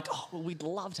then they're like, oh, well, we'd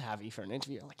love to have you for an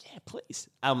interview. I'm like, yeah, please.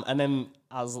 And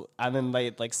then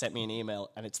they like sent me an email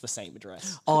and it's the same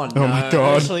address. Oh no! Oh my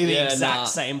god. Actually, the Yeah, exact nah.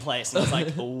 same place. And I was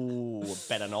like, ooh,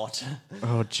 better not.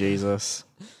 Oh Jesus.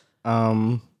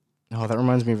 Oh, that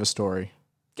reminds me of a story.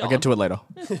 I'll get to it later.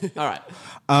 All right.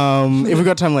 If we've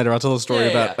got time later, I'll tell a story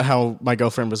Yeah, about how my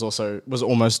girlfriend was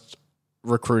almost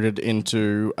recruited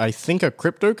into, I think, a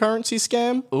cryptocurrency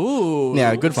scam. Ooh.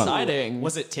 Yeah, good fun. Exciting.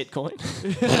 Was it Titcoin?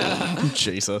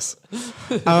 Jesus.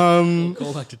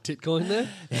 Call back to Titcoin there.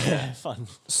 Yeah, fun.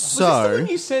 So, When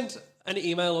you sent an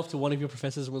email off to one of your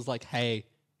professors and was like, hey,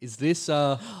 is this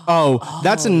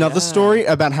that's another story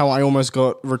about how I almost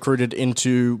got recruited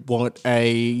into what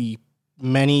a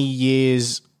many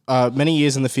years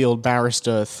in the field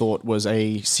barrister thought was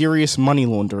a serious money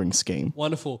laundering scheme.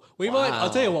 wonderful? I'll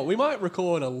tell you what, we might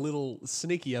record a little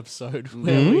sneaky episode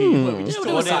where we just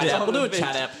We'll do talk a about we'll do a the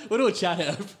chat bits. app. We'll do a chat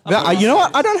app. You know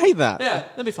what? I don't hate that. Yeah,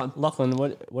 that'd be fun. Lachlan,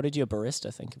 what did your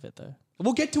barista think of it though?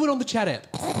 We'll get to it on the chat app.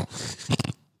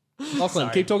 Lachlan,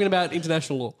 keep talking about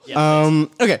international law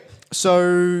Okay,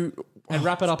 so and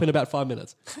wrap it up in about 5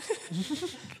 minutes.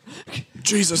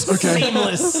 Jesus. Okay.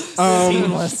 Seamless.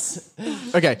 Seamless.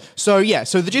 Okay, so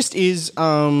the gist is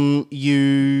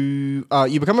you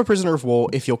become a prisoner of war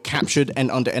if you're captured and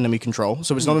under enemy control.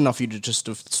 So it's not enough for you to just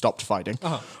have stopped fighting.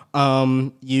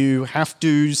 You have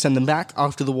to send them back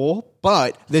after the war,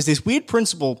 but there's this weird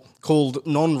principle called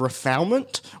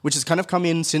non-refoulement, which has kind of come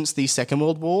in since the Second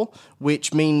World War,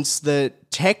 which means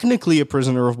that technically a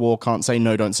prisoner of war can't say,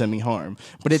 no, don't send me home.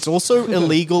 But it's also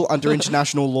illegal under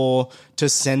international law to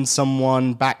send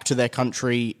someone back to their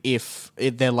country if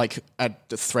they're like at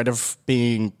the threat of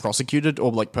being prosecuted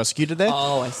or like persecuted there.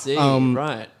 Oh, I see.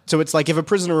 Right. So it's like if a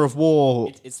prisoner of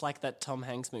war, It's like that Tom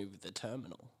Hanks movie, The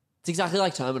Terminal. It's exactly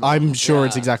like Terminal. I'm sure Yeah.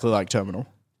 it's exactly like Terminal.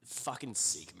 Fucking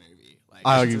sick movie.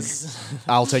 Like,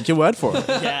 I'll take your word for it.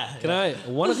 yeah.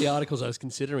 One of the articles I was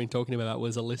considering talking about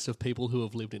was a list of people who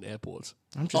have lived in airports.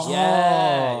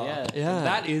 Yeah. Yeah.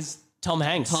 That is Tom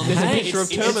Hanks. Tom There's a Hanks. picture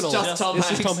of It's Terminal. just Tom This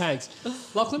is Hanks. Tom Hanks.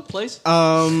 Lachlan, please.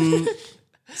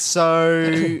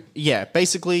 So yeah,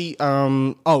 basically,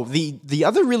 the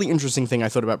other really interesting thing I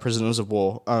thought about prisoners of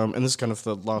war, and this is kind of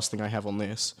the last thing I have on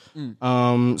this.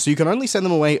 So you can only send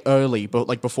them away early, but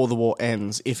like before the war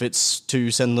ends, if it's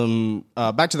to send them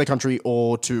back to their country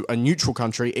or to a neutral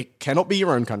country. It cannot be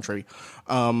your own country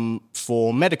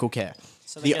for medical care.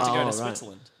 So they get to go to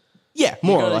Switzerland. Yeah,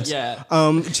 more or gotta- less. yeah.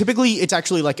 Typically, it's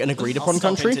actually like an agreed upon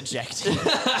Stop country. interjecting.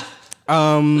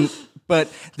 But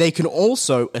they can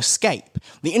also escape.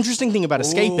 The interesting thing about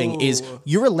escaping is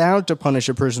you're allowed to punish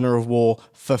a prisoner of war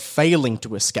for failing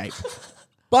to escape.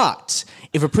 But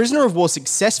if a prisoner of war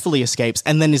successfully escapes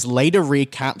and then is later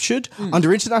recaptured,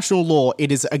 under international law,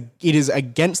 it is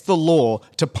against the law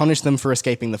to punish them for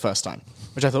escaping the first time,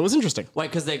 which I thought was interesting.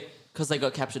 Wait, because they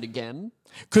got captured again?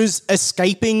 Because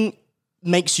escaping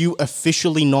makes you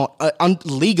officially not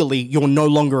legally you're no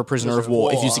longer a prisoner of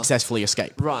war if you successfully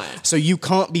escape. Right. So you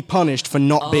can't be punished for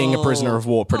not being a prisoner of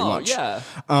war, pretty much. Yeah.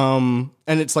 And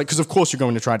it's like, because of course you're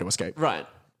going to try to escape. Right.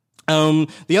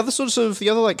 The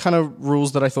other like kind of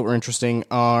rules that I thought were interesting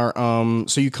are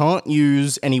so you can't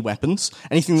use any weapons,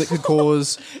 anything that could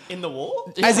cause In the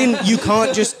war? as in you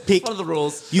can't just pick One of the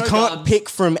rules. You No can't guns. pick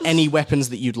from any weapons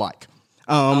that you'd like.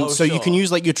 So you sure. can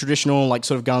use like your traditional like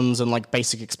sort of guns and like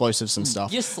basic explosives and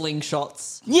stuff. Your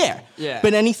slingshots. Yeah. Yeah.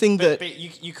 But anything that But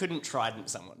you couldn't trident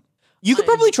someone. you could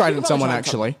probably try it on probably someone try it on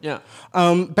actually. Yeah.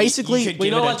 Basically,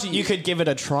 You could give it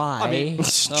a try.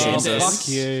 Fuck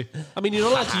you. I mean, you're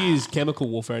not allowed to use chemical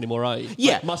warfare anymore, are you?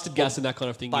 Yeah. Like mustard gas and that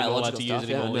kind of thing. You're not allowed to use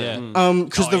biological anymore. stuff, Yeah.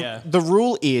 because yeah. the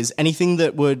rule is anything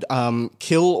that would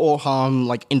kill or harm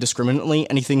like indiscriminately,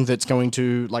 anything that's going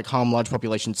to like harm large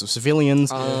populations of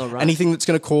civilians, anything that's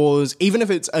going to cause, even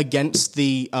if it's against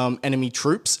the enemy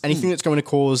troops, anything that's going to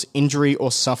cause injury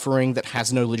or suffering that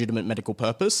has no legitimate medical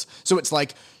purpose. So it's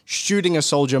like shooting a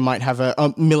soldier might have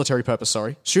a military purpose.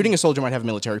 Sorry, shooting a soldier might have a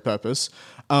military purpose.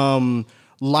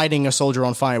 Lighting a soldier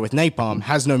on fire with napalm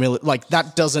has no like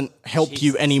that doesn't help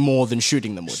you any more than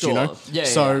shooting them would, you know? Yeah,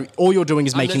 so all you're doing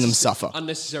is making them suffer.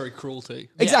 Unnecessary cruelty.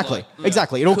 Exactly.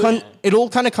 Exactly. It all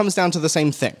kind of comes down to the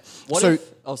same thing. Sorry,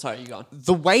 you go on.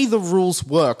 The way the rules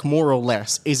work, more or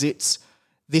less, is it's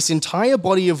this entire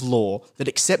body of law that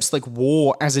accepts like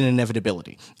war as an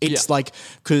inevitability. It's like,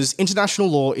 because international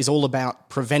law is all about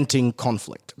preventing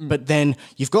conflict. But then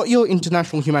you've got your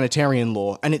international humanitarian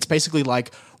law, and it's basically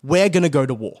like, we're going to go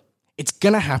to war. It's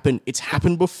going to happen. It's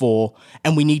happened before,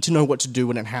 and we need to know what to do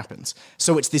when it happens.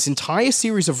 So it's this entire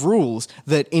series of rules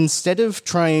that instead of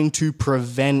trying to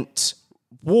prevent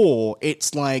war,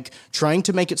 it's like trying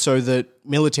to make it so that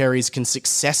militaries can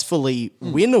successfully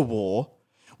win a war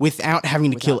without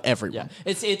having to kill everyone.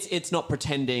 Yeah, it's not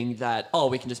pretending that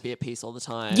we can just be at peace all the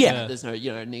time. Yeah. There's no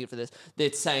need for this.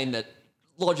 It's saying that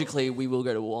logically we will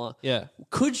go to war. Yeah.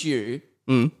 Could you,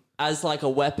 as like a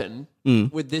weapon,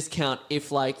 would this count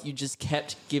if like you just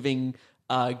kept giving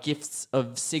gifts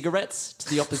of cigarettes to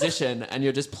the opposition and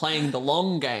you're just playing the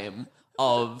long game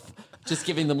of just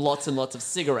giving them lots and lots of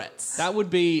cigarettes? That would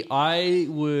be, I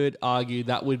would argue,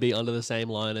 that would be under the same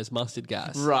line as mustard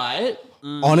gas. Right.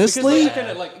 Honestly,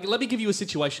 Because, let me give you a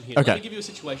situation here. Okay. Let me give you a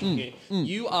situation here.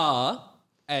 You are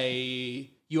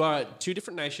two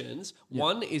different nations.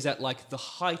 One is at like the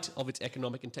height of its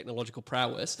economic and technological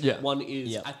prowess. Yeah. One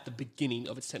is at the beginning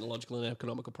of its technological and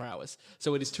economical prowess.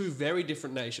 So it is two very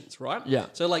different nations, right? Yeah.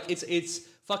 So like it's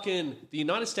fucking the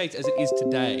United States as it is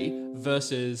today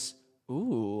versus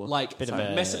like Bit of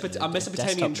a a Mesopotamian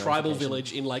desktop tribal notification.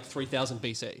 village in like 3000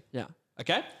 BC. Yeah.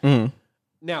 Okay?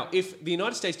 Now, if the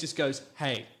United States just goes,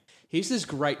 hey, here's this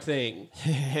great thing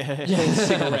called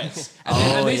cigarettes.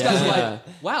 And these guys are like,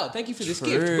 wow, thank you for this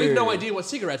gift. We have no idea what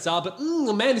cigarettes are, but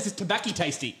man, is this tobacco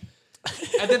tasty.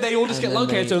 And then they all just get lung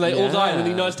cancer and they all die. And then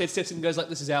the United States steps in and goes like,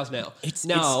 this is ours now. It's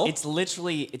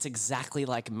exactly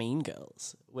like Mean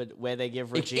Girls, where they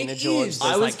give Regina George. is. those,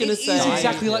 I was like, gonna say- It's Dying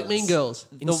exactly like Mean Girls.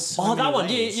 in so many that one.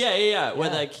 ways. Yeah.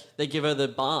 Where they give her the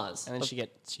bars. And then she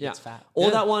gets fat.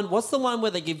 Or that one. What's the one where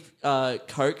they give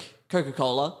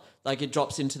Coca-Cola? Like it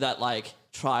drops into that like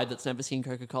tribe that's never seen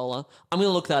Coca-Cola. I'm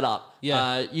gonna look that up.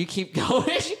 Yeah. You keep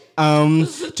going.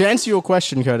 to answer your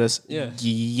question, Curtis, Yeah.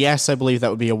 yes, I believe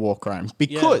that would be a war crime.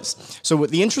 Because, so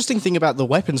what the interesting thing about the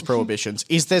weapons prohibitions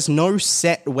is there's no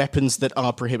set weapons that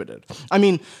are prohibited. I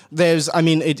mean,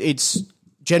 it's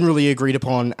generally agreed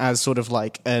upon as sort of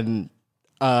like an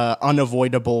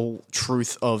unavoidable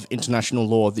truth of international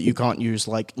law that you can't use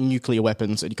like nuclear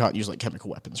weapons and you can't use like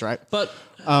chemical weapons, right? But,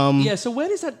 so where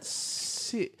does that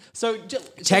sit? So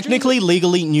Technically,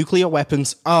 legally, nuclear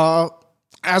weapons are,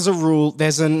 as a rule,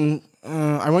 there's an...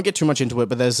 I won't get too much into it,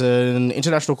 but there's an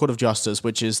International Court of Justice,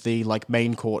 which is the like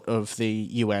main court of the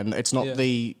UN. It's not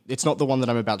the one that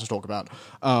I'm about to talk about,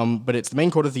 but it's the main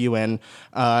court of the UN.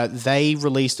 They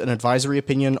released an advisory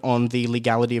opinion on the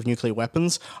legality of nuclear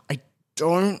weapons. I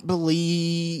don't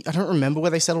remember where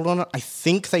they settled on it. I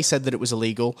think they said that it was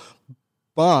illegal.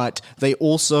 But they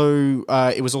also,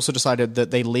 it was also decided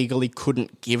that they legally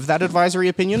couldn't give that advisory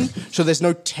opinion. So there's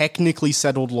no technically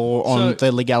settled law on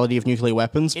the legality of nuclear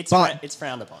weapons. It's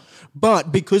frowned upon.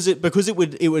 But because it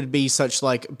would be such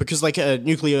like, because like a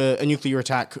nuclear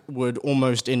attack would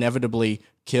almost inevitably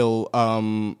kill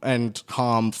and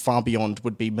harm far beyond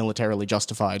would be militarily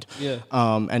justified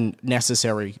and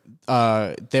necessary.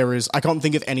 I can't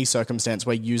think of any circumstance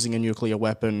where using a nuclear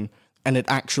weapon and it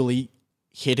actually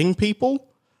hitting people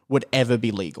would ever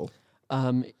be legal.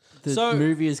 The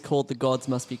movie is called The Gods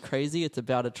Must Be Crazy. It's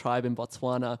about a tribe in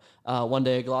Botswana. One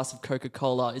day a glass of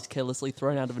Coca-Cola is carelessly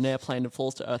thrown out of an airplane and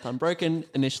falls to Earth unbroken.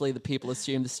 Initially, the people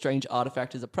assume the strange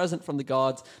artifact is a present from the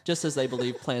gods, just as they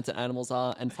believe plants and animals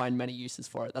are, and find many uses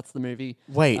for it. That's the movie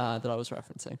that I was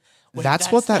referencing.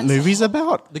 That's what that movie's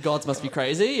about? The Gods Must Be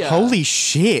Crazy? Yeah. Holy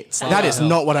shit. That is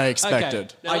not what I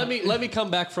expected. Okay. Now let me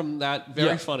come back from that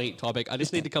very funny topic. I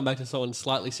just need to come back to someone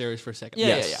slightly serious for a second.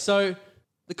 Yeah. So,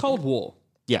 the Cold War.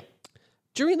 Yeah.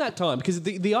 During that time, because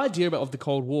the idea of the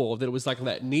Cold War, that it was like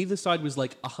that neither side was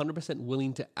like 100%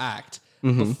 willing to act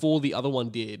before the other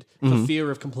one did for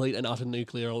fear of complete and utter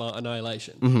nuclear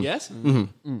annihilation. Yes?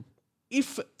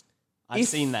 If I've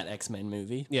seen that X-Men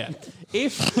movie. Yeah.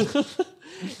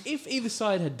 If either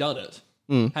side had done it,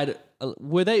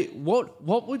 would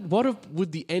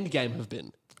the end game have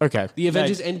been? Okay. The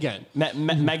Avengers end game.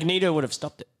 Magneto would have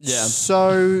stopped it. Yeah.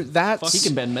 So that's... He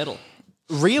can bend metal.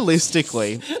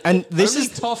 Realistically, and this Only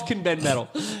is Toph can bend metal.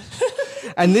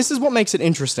 and this is what makes it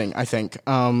interesting, I think,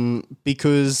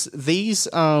 because these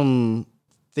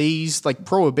like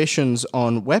prohibitions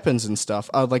on weapons and stuff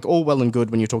are like all well and good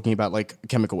when you're talking about like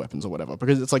chemical weapons or whatever,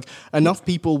 because it's like enough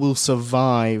people will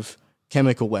survive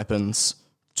chemical weapons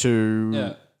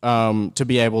to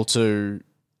be able to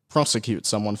prosecute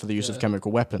someone for the use of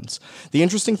chemical weapons. The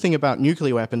interesting thing about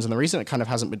nuclear weapons, and the reason it kind of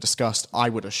hasn't been discussed, I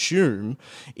would assume,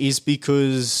 is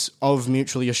because of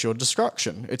mutually assured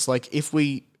destruction. It's like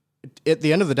at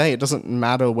the end of the day, it doesn't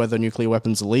matter whether nuclear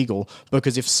weapons are legal,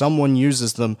 because if someone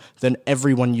uses them, then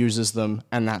everyone uses them,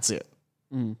 and that's it.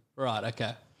 Right,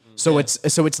 okay. So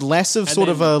it's less of sort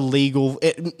of a legal...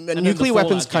 nuclear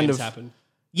weapons kind of... happen.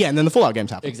 Yeah, and then the Fallout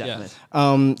games happen. Exactly.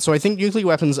 So I think nuclear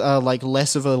weapons are like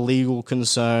less of a legal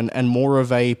concern and more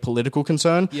of a political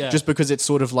concern, just because it's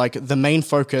sort of like the main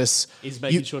focus is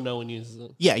making sure no one uses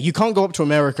it. Yeah, you can't go up to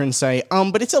America and say,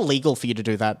 but it's illegal for you to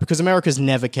do that, because America's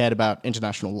never cared about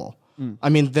international law. I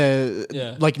mean,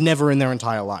 they're like never in their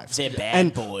entire lives. They're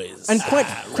bad boys. And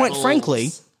quite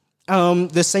frankly,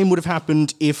 the same would have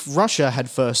happened if Russia had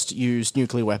first used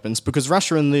nuclear weapons, because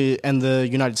Russia and the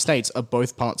United States are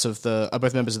both members of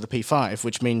the P5,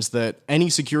 which means that any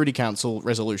Security Council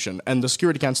resolution, and the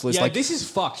Security Council is like... this is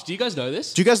fucked. Do you guys know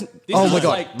this? Do you guys... This oh is my God.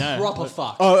 like proper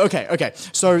fucked. Oh, okay.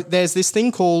 So there's this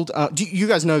thing called... you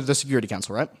guys know the Security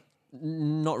Council, right?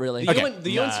 Not really.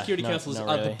 The UN Security Councils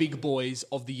are really. the big boys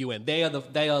of the UN. They are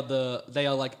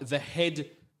like the head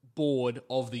board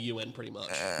of the UN, pretty much.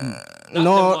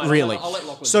 Not really. I'll let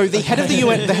Lachlan So do the it. head of the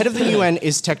UN, the head of the UN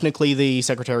is technically the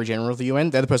Secretary General of the UN.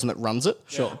 They're the person that runs it.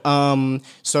 Sure.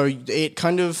 So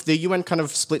the UN kind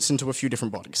of splits into a few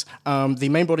different bodies. The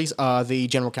main bodies are the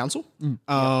General Council.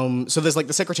 So there's like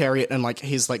the Secretariat and like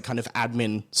his like kind of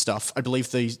admin stuff. I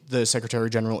believe the Secretary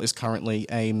General is currently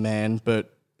a man,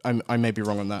 but I may be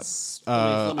wrong on that.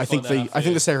 I think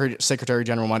the Secretary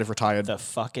General might have retired. The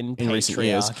fucking in recent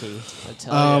years. patriarchy. I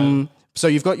tell you. So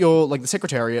you've got your like the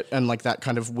Secretariat and like that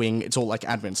kind of wing. It's all like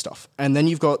admin stuff, and then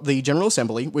you've got the General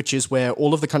Assembly, which is where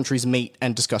all of the countries meet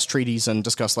and discuss treaties and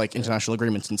discuss like international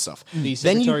agreements and stuff. The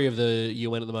Secretary of the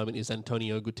UN at the moment is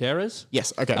Antonio Guterres.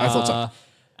 Yes. Okay. I thought so.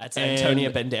 That's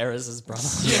Antonio Banderas' brother.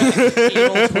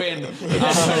 Evil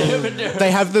twin.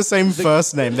 They have the same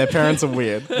first name. Their parents are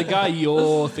weird. The guy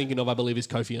you're thinking of, I believe, is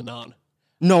Kofi Annan.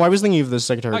 No, I was thinking of the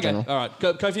Secretary General. All right.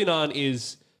 Kofi Annan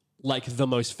is like the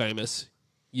most famous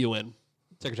UN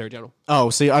Secretary General. Oh,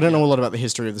 see, I don't know a lot about the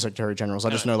history of the Secretary Generals. I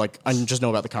just know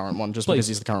about the current one, just because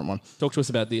he's the current one. Talk to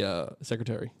us about the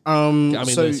Secretary. So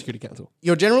the Security Council.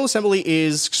 Your General Assembly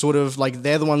is sort of like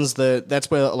they're the ones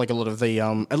that's where like a lot of the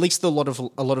at least a lot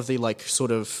of the like sort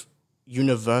of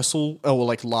universal or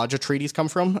like larger treaties come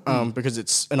from, because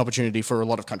it's an opportunity for a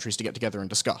lot of countries to get together and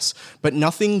discuss. But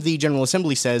nothing the General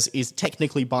Assembly says is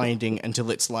technically binding until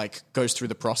it's like goes through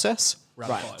the process.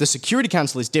 Right. The Security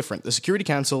Council is different. The Security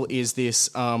Council is this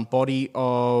body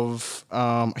of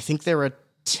I think there are.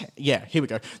 Here we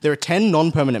go. There are 10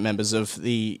 non-permanent members of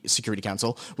the Security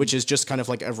Council, which is just kind of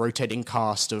like a rotating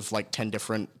cast of like 10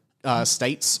 different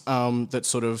states that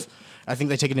sort of, I think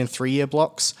they take it in 3-year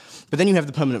blocks. But then you have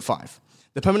the permanent 5.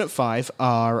 The permanent 5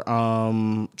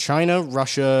 are China,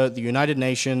 Russia, the United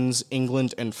Nations,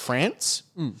 England, and France.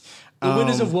 The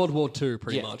winners of World War II,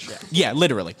 pretty much. Yeah,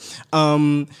 literally.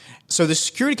 So the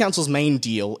Security Council's main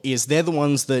deal is they're the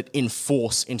ones that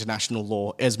enforce international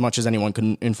law as much as anyone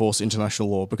can enforce international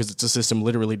law, because it's a system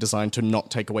literally designed to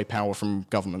not take away power from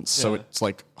governments. So it's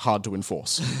like hard to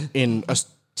enforce in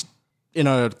in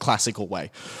a classical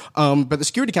way. But the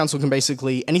Security Council can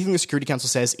basically, anything the Security Council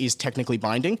says is technically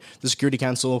binding. The Security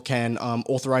Council can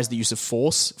authorize the use of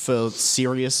force for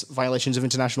serious violations of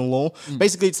international law.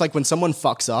 Basically, it's like when someone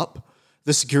fucks up,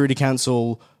 the Security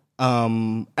Council,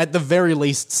 at the very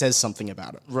least, says something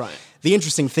about it. Right. The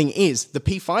interesting thing is the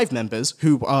P5 members,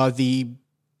 who are the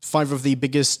 5 of the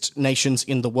biggest nations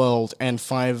in the world and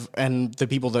the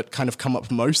people that kind of come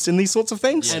up most in these sorts of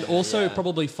things. And also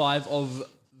probably 5 of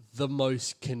the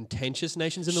most contentious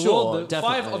nations in the Sure, world. The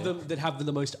 5 definitely. of them that have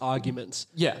the most arguments.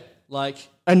 Yeah. Like,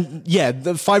 And yeah,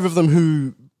 the 5 of them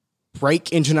who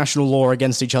break international law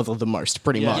against each other the most,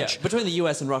 pretty Yeah. much. Between the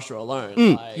US and Russia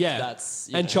alone. Like, yeah. That's,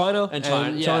 you and know, China. And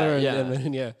China.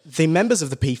 Yeah. The members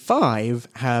of the P5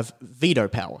 have veto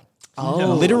power.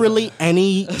 Oh. Literally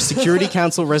any Security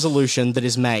Council resolution that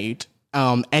is made,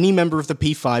 any member of the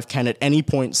P5 can at any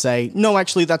point say, no,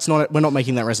 actually, that's not it. We're not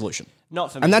making that resolution.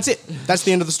 Not for me. And that's it. That's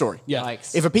the end of the story. Yeah.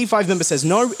 Yikes. If a P5 member says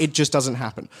no, it just doesn't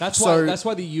happen. That's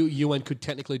why the UN could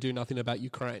technically do nothing about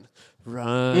Ukraine.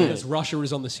 Right. Because Russia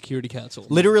is on the Security Council.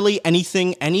 Literally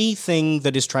anything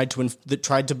that is tried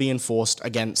to be enforced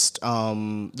against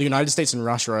the United States and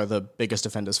Russia are the biggest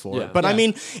offenders for Yeah. it. But I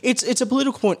mean, it's a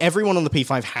political point. Everyone on the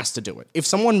P5 has to do it. If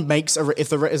someone makes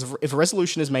if a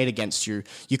resolution is made against you,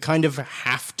 you kind of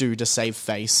have to save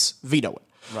face, veto it.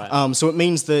 Right. So it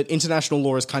means that international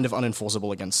law is kind of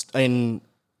unenforceable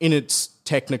in its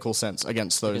technical sense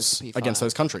against those the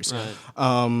P5. countries.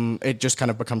 Right. It just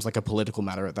kind of becomes like a political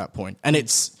matter at that point, and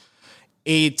it's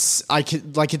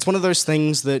one of those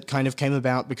things that kind of came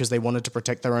about because they wanted to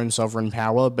protect their own sovereign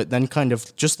power, but then kind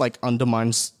of just like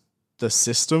undermines the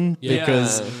system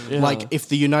because like if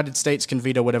the United States can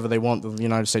veto whatever they want, the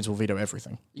United States will veto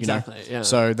everything. You know? Yeah.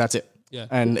 So that's it. Yeah.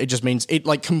 And it just means it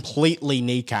like completely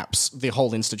kneecaps the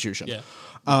whole institution. Yeah.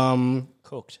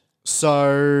 Cooked.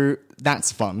 So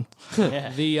that's fun.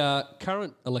 The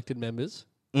current elected members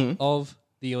of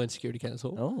the UN Security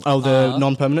Council. Oh, the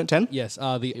non-permanent 10? Yes,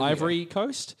 the Ivory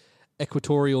Coast,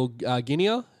 Equatorial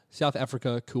Guinea, South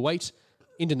Africa, Kuwait,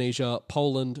 Indonesia,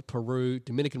 Poland, Peru,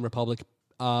 Dominican Republic,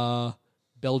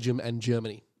 Belgium, and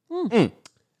Germany.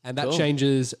 And that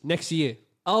changes next year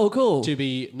Oh, cool. to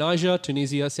be Niger,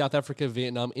 Tunisia, South Africa,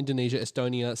 Vietnam, Indonesia,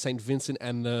 Estonia, St. Vincent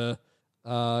and the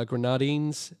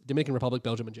Grenadines, Dominican Republic,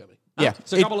 Belgium, and Germany. Yeah.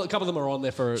 So a couple of them are on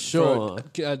there for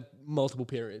multiple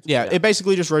periods. Yeah, it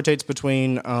basically just rotates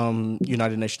between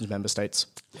United Nations member states.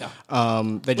 Yeah. They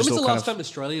When just was the all last kind time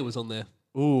Australia was on there? of...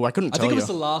 Ooh, I couldn't I tell think you. it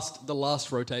was the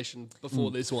last rotation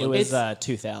before this one. It was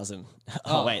 2000.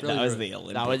 Oh, wait, really that was rude. the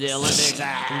Olympics. That was the Olympics.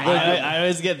 I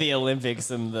always get the Olympics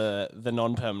and the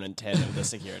non-permanent 10 of the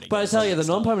security. But I games tell you, the mixed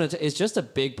up. non-permanent is just a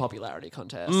big popularity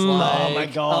contest. oh my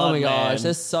God, Oh my gosh, man.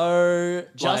 they're so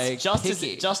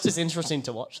just as interesting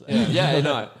to watch though. Yeah, I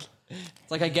know.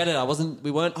 It's like I get it.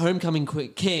 We weren't homecoming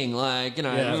king. Like fine,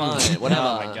 whatever.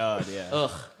 Oh my God, yeah.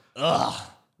 Ugh.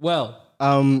 Well,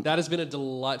 that has been a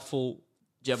delightful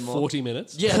Do you have more? 40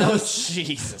 minutes. Yeah, that was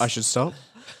Jesus. I should stop?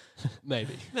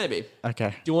 Maybe. maybe.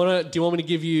 Okay. Do you want me to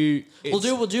give you?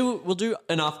 We'll do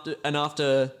an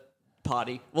after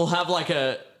party. We'll have like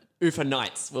a Ufa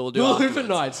nights. We'll do Hoover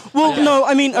Nights. Well, no,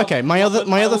 I mean, okay, my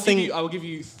other thing... I will give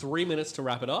you 3 minutes to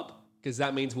wrap it up because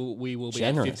that means we will be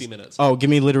Generous. at 50 minutes. Oh, give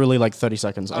me literally like 30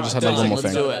 seconds. I just had like one more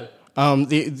Let's thing. do it.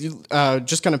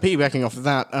 Just kind of piggybacking off of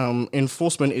that,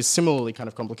 enforcement is similarly kind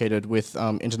of complicated with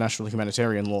international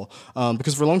humanitarian law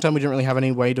because for a long time we didn't really have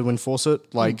any way to enforce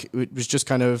it. Like it was just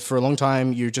kind of for a long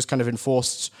time you just kind of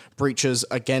enforced breaches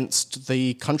against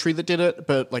the country that did it,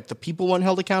 but like the people weren't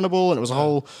held accountable, and it was a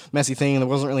whole messy thing, and there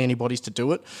wasn't really any bodies to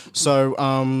do it. So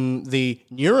the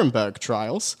Nuremberg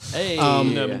trials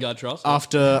Nuremberg trials.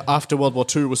 after World War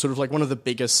II was sort of like one of the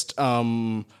biggest.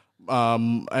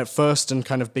 At first and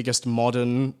kind of biggest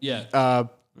modern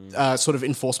sort of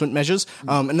enforcement measures.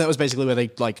 And that was basically where they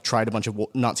like tried a bunch of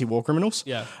Nazi war criminals.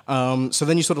 Yeah. So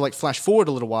then you sort of like flash forward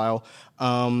a little while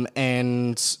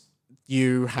and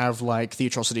you have like the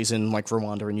atrocities in like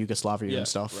Rwanda and Yugoslavia and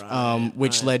stuff,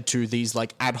 which led to these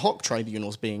like ad hoc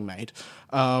tribunals being made.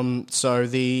 So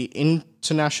the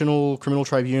International Criminal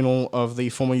Tribunal of the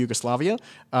former Yugoslavia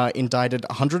indicted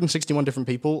 161 different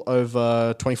people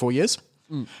over 24 years.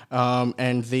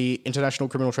 And the International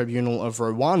Criminal Tribunal of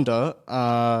Rwanda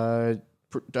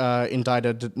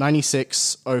indicted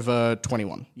 96 over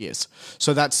 21 years.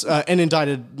 So that's and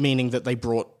indicted meaning that they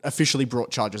officially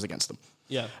brought charges against them.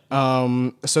 Yeah.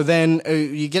 So then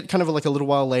you get kind of like a little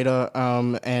while later,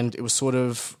 and it was sort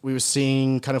of we were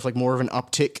seeing kind of like more of an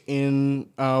uptick in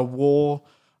war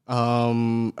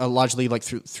largely like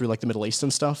through like the Middle East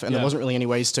and stuff, and there wasn't really any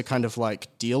ways to kind of like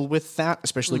deal with that,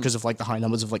 especially because of like the high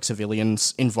numbers of like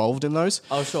civilians involved in those.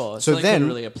 Oh, sure. So they then couldn't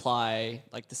really apply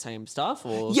like the same stuff,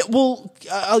 or yeah, well,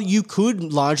 you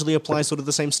could largely apply sort of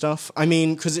the same stuff. I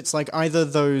mean, because it's like either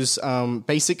those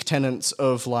basic tenets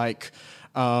of like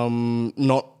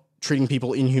not treating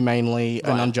people inhumanely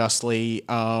and unjustly,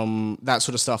 that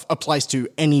sort of stuff applies to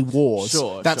any wars.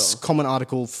 Sure, That's sure. common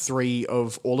Article 3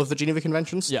 of all of the Geneva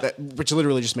Conventions, Yeah. which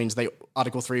literally just means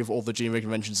Article 3 of all the Geneva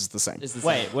Conventions is the same. is the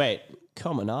same. Wait.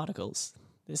 Common articles.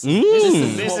 This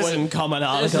isn't common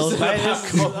articles, mate.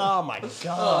 Oh my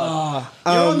god!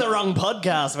 You're on the wrong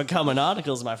podcast for common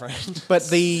articles, my friend. But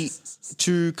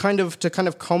to kind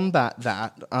of combat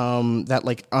that that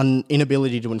like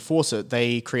inability to enforce it,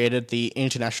 they created the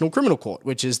International Criminal Court,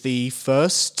 which is the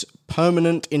first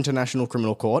permanent international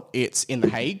criminal court. It's in The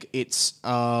Hague. It's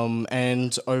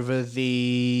and over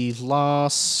the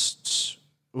last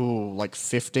like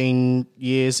 15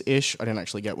 years-ish, I didn't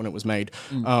actually get when it was made,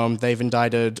 they've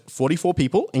indicted 44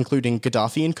 people, including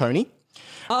Gaddafi and Coney.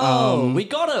 We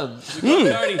got him. We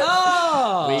got Cody.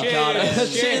 Oh, we got him.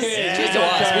 Cheers to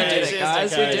us. We did it,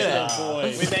 guys. We did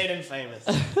it. We made him famous.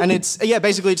 And it's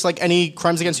basically it's like any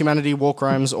crimes against humanity, war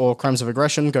crimes, or crimes of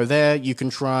aggression, go there. You can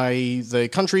try the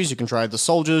countries, you can try the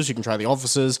soldiers, you can try the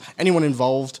officers, anyone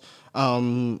involved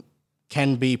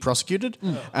can be prosecuted.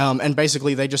 And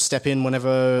basically they just step in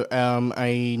whenever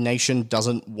a nation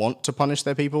doesn't want to punish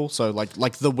their people. So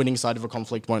like the winning side of a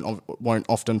conflict won't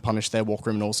often punish their war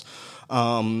criminals.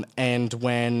 And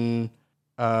when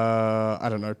I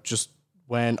don't know, just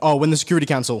when the Security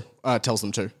Council tells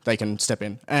them to, they can step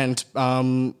in. And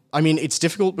I mean, it's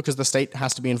difficult because the state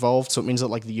has to be involved, so it means that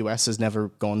like the US has never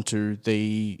gone to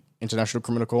the International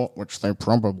Criminal Court, which they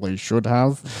probably should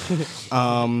have.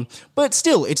 But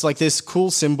still, it's like this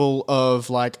cool symbol of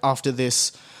like after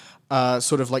this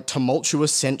sort of like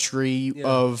tumultuous century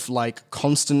of like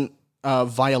constant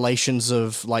violations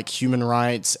of like human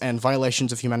rights and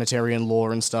violations of humanitarian law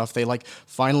and stuff, they like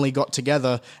finally got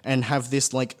together and have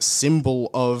this like symbol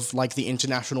of like the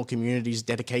international community's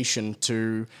dedication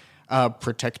to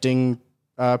protecting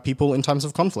people in times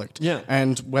of conflict. Yeah.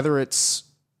 And whether it's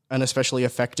an especially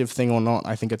effective thing or not,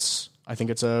 I think it's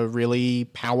a really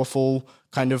powerful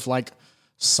kind of like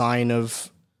sign of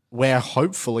where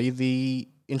hopefully the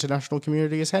international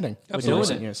community is heading.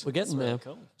 Absolutely. We're getting there.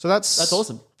 Cool. So that's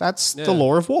awesome. That's the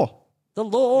law of war. The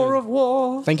law of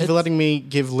war. Thank you for letting me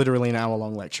give literally an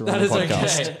hour-long lecture on the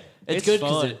podcast. Okay. It's good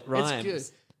because fun. it rhymes. It's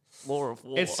good. Law of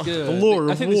war. It's good. The law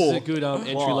I of think war. this is a good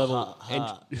entry level.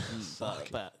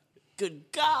 But good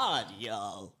God,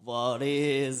 y'all, what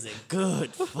is it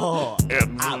good for?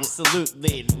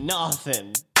 Absolutely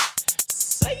nothing.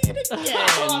 Say it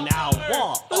again. Now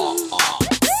what?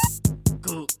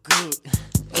 Good.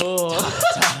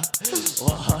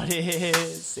 What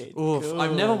is it? Oof,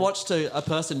 I've never watched a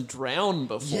person drown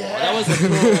before. That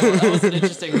was an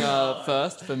interesting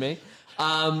first for me.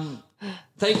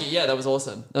 Thank you. Yeah, that was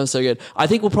awesome. That was so good. I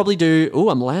think we'll probably do. Ooh,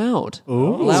 I'm loud.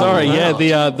 Ooh. Loud, Sorry,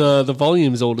 loud. the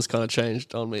volume's all just kind of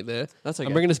changed on me there. That's okay.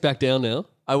 I'm bringing us back down now.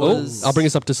 I'll bring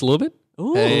us up just a little bit.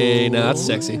 Ooh. Hey, no, that's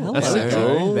sexy. That's sexy.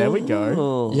 There we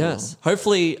go. Yes.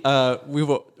 Hopefully, we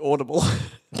were audible.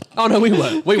 Oh no, we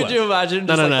weren't. Could you imagine?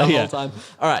 Just No, the yeah. whole time.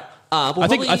 All right. I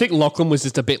think Lachlan was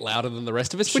just a bit louder than the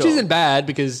rest of us, which Sure. isn't bad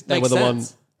because they Makes were the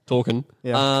sense. one talking.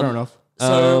 Yeah, fair enough.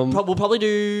 So we'll probably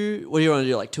do. What do you want to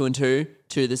do? Like 2 and 2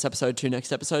 to this episode, 2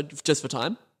 next episode, just for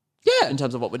time. Yeah, In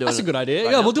terms of what we're doing. that's a good idea.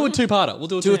 right Yeah, now. we'll do a two-parter. We'll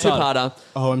do a Do a two-parter. two-parter.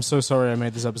 Oh, I'm so sorry I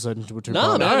made this episode into a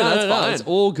two-parter. No, that's fine. It's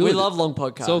all good. We love long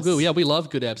podcasts. It's all good. Yeah, we love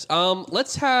good apps.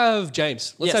 Let's have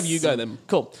James. Let's have you go then.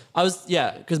 Cool.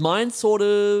 Because mine sort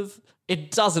of, it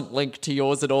doesn't link to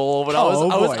yours at all, but I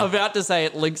Oh, was boy. about to say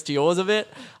it links to yours a bit.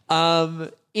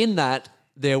 In that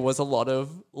there was a lot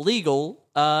of legal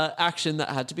action that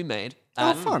had to be made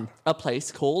at fun. a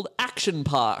place called Action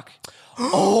Park.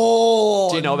 Oh,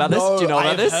 Do you know about this? Do you know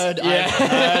about this? I've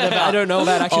heard about. I don't know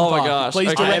about Action Oh my Park. gosh. Please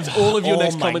Okay. direct all of your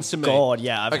next my comments to me. God,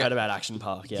 yeah, I've heard about Action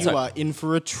Park. Yeah. You are in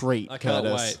for a treat, I can't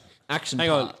Curtis. wait. Action Hang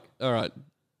Park. on. All right.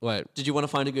 Wait. Did you want to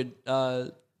find a good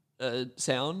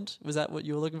sound? Was that what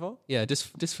you were looking for? Yeah,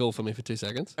 just fill for me for 2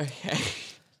 seconds. Okay.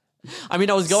 I mean,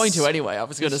 I was going to anyway. I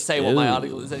was going to say what my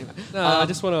article is anyway. No, I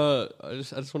just want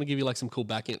to give you like some cool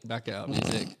back out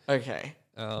music. Okay.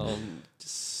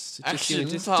 Action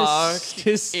Park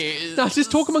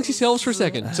Just talk amongst yourselves for a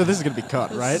second. So this is going to be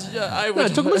cut, right? I No,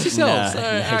 would talk amongst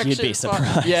yourselves. You'd be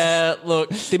surprised. Yeah, look.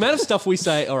 The amount of stuff we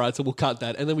say, all right, so we'll cut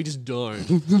that, and then we just don't.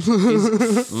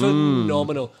 Is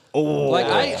phenomenal. Like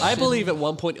I believe at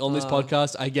one point on this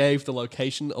podcast, I gave the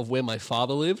location of where my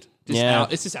father lived.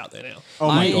 It's just out there now. Oh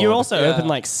my God. You also opened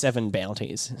like 7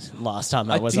 bounties last time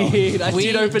that was on. I did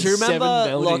open Do you 7 remember,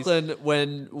 melodies. Lachlan,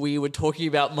 when we were talking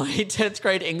about my 10th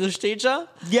grade English teacher?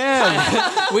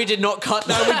 Yeah. We did not cut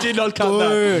that. We did not cut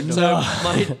that. So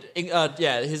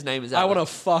his name is out I want there.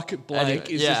 to fuck blank.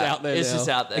 It's just out there. It's now. just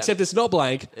out there. Except it's not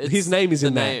blank. It's His name is the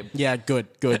in there. name. Yeah, good.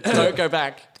 Don't go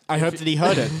back. I hope that he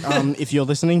heard it. If you're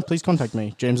listening, please contact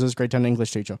me. James's grade 10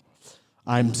 English teacher.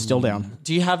 I'm still down.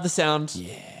 Do you have the sound?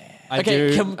 Yeah. I Okay,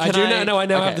 do. can I do I- know. I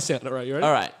now okay. have the sound. All right, you ready?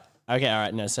 All right. Okay, all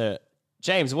right. No, so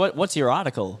James, what's your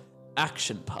article?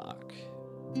 Action Park.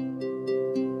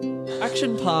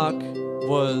 Action Park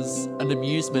was an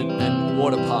amusement and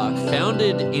water park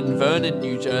founded in Vernon,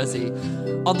 New Jersey,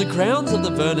 on the grounds of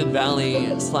the Vernon Valley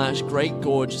 / Great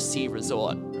Gorge Sea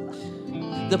Resort.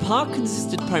 The park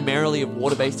consisted primarily of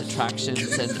water-based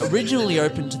attractions and originally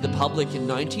opened to the public in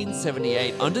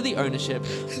 1978 under the ownership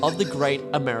of the Great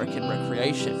American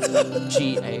Recreation,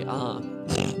 GAR.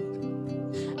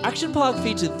 Action Park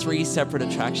featured 3 separate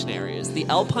attraction areas: the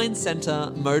Alpine Center,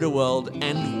 Motor World,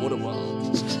 and Water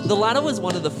World. The latter was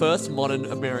one of the first modern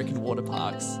American water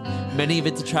parks. Many of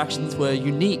its attractions were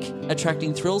unique,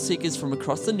 attracting thrill seekers from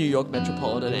across the New York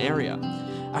metropolitan area.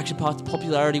 Action Park's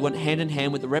popularity went hand in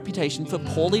hand with a reputation for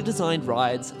poorly designed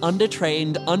rides,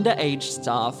 undertrained, underage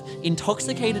staff,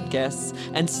 intoxicated guests,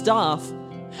 and staff,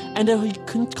 and a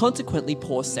consequently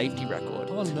poor safety record.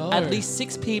 Oh, no. At least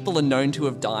 6 people are known to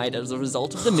have died as a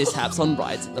result of the mishaps on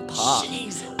rides at the park.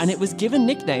 And it was given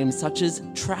nicknames such as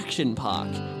Traction Park,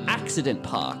 Accident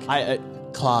Park.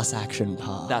 Class Action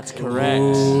Park. That's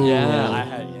correct. Yeah. I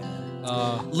had,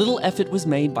 Little effort was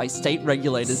made by state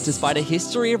regulators despite a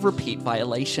history of repeat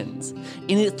violations.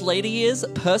 In its later years,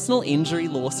 personal injury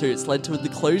lawsuits led to the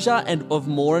closure of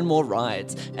more and more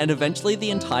rides, and eventually the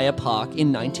entire park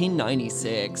in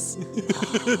 1996.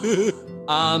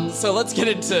 So let's get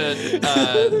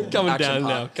into Coming Action down Park.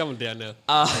 now. Coming down now.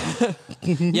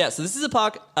 Yeah, so this is a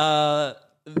park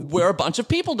where a bunch of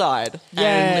people died, Yay.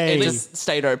 and it just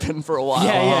stayed open for a while.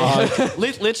 yeah.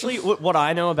 Literally, what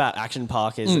I know about Action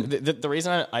Park is the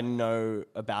reason I know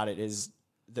about it is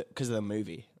because of the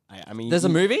movie. I mean, There's a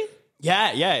movie?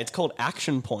 Yeah. It's called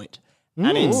Action Point,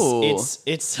 and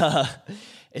it's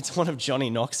one of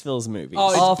Johnny Knoxville's movies.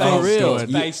 Oh, for real?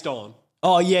 It's based on.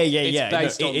 Oh yeah.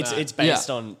 based on that. It's based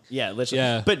Yeah. on literally.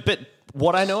 Yeah. But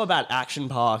what I know about Action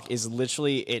Park is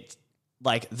literally it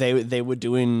like they were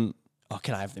doing. Oh,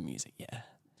 can I have the music? Yeah.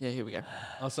 Yeah, here we go.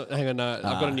 Also, hang on, no, I've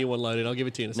got a new one loaded. I'll give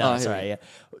it to you in a No, second. sorry. Yeah.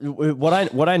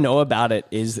 What I know about it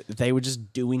is they were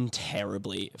just doing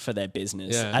terribly for their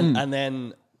business, Yeah. and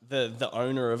then the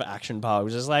owner of Action Park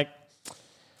was just like,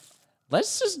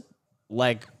 let's just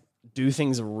like do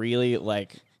things really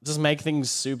like. Just make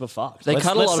things super fucked. They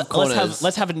cut a lot of corners.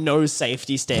 Let's have no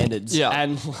safety standards. Yeah.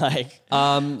 And like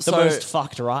the so most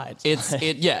fucked rides.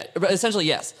 Essentially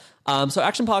yes. So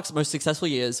Action Park's most successful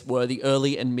years were the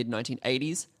early and mid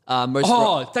 1980s.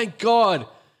 Oh, thank God.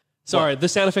 Sorry, the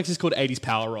sound effects is called 80s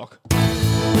Power Rock.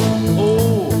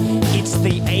 Oh, it's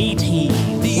the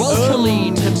 80s.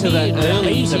 Welcome to the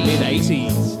Early to mid 80s.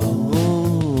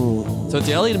 80s. So it's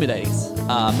the early to mid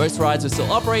 80s. Most rides were still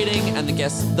operating, and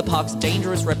the park's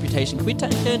dangerous reputation. Can we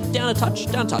take it down a touch?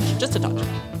 Just a touch.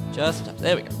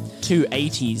 There we go.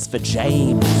 280s for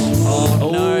James. Oh,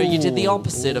 no, you did the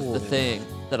opposite of the thing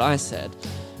that I said.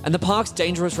 And the park's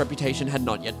dangerous reputation had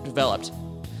not yet developed.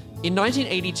 In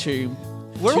 1982,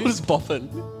 We're all just bopping.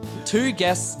 2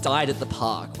 guests died at the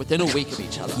park within a week of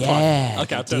each other. Yeah,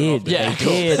 Okay, I'll they turn it off. did. Yeah, They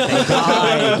cool. did. They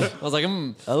died. I was like,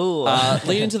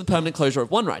 leading to the permanent closure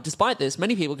of one ride. Despite this,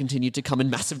 many people continued to come in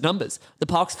massive numbers. The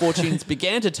park's fortunes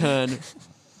began to turn,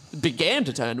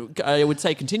 I would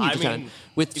say continued to turn,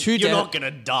 with 2 You're deaths. not going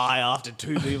to die after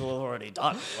 2 people have already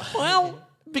done it. Well,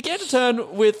 began to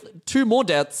turn with 2 more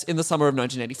deaths in the summer of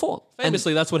 1984.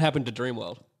 Famously, that's what happened to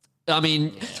Dreamworld. And, I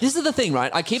mean, this is the thing,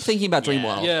 right? I keep thinking about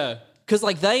Dreamworld. Yeah. Because,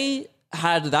 like, they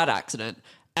had that accident,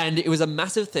 and it was a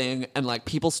massive thing, and, like,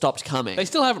 people stopped coming. They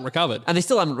still haven't recovered. And they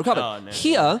still haven't recovered. Oh, no.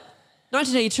 Here,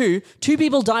 1982, 2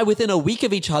 people die within a week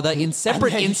of each other in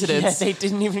separate incidents. Yeah, they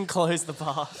didn't even close the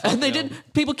park. And they did.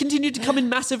 People continued to come in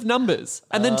massive numbers,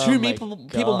 and then my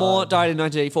people more died in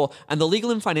 1984. And the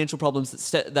legal and financial problems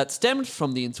that stemmed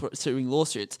from the ensuing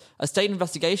lawsuits, a state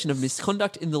investigation of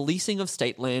misconduct in the leasing of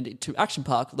state land to Action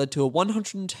Park led to a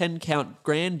 110-count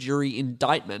grand jury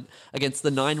indictment against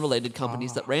the 9 related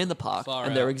companies that ran the park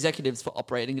and their executives for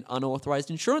operating an unauthorized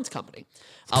insurance company.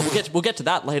 We'll get to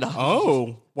that later.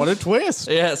 Oh, what a twist.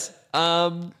 Yes.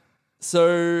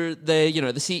 So the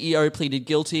CEO pleaded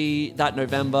guilty that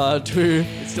November to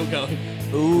It's still going.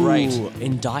 great.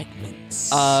 Indictments.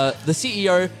 The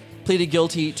CEO pleaded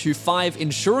guilty to 5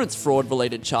 insurance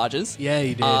fraud-related charges. Yeah,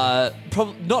 he did.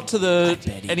 Not to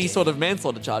any sort of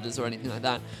manslaughter charges or anything like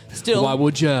that. Still, Why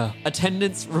would ya?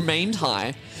 attendance remained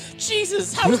high.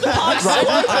 Jesus, how was the park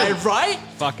Right?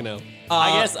 Fucking hell.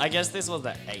 I guess this was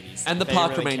the 80s. And the They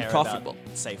park didn't really remained care about profitable.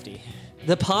 Safety.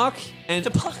 The park and...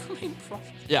 The park remained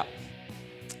profitable. Yeah.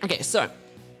 Okay, so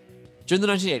during the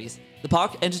 1980s, the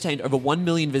park entertained over 1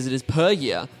 million visitors per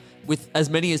year, with as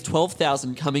many as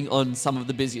 12,000 coming on some of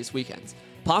the busiest weekends.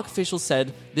 Park officials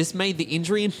said this made the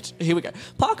injury and... Here we go.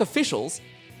 Park officials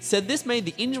said this made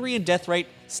the injury and death rate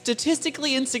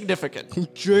statistically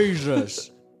insignificant. Jesus.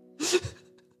 Did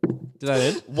that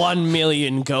end? 1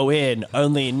 million go in,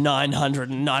 only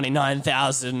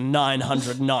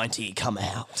 999,990 come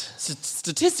out.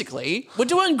 Statistically, we're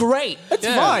doing great. That's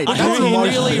fine. We're That's doing large.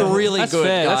 really, really That's good,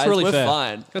 fair. guys. That's really we're fair.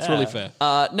 fine. That's really fair.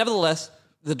 Nevertheless,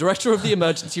 the director of the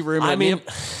emergency room... I mean,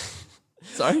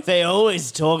 sorry? they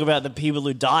always talk about the people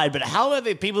who died, but how about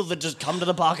the people that just come to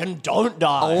the park and don't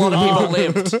die? A lot of people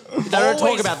lived. They don't talk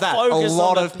Always about that. A focus on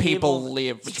lot the of people people-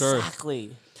 lived.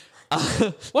 Exactly.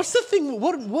 What's the thing?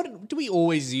 What do we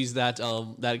always use that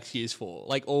excuse for?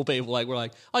 Like all people, like we're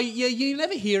like, oh yeah, you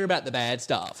never hear about the bad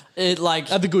stuff, It like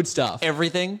the good stuff.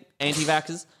 everything.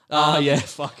 Anti-vaxxers. Oh yeah,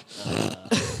 fuck.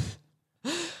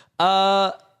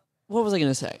 What was I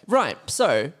going to say? Right.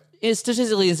 So it's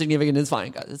statistically insignificant. It's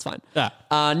fine, guys. It's fine. Yeah.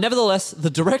 Nevertheless, the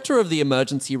director of the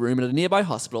emergency room at a nearby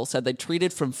hospital said they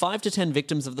treated from 5 to 10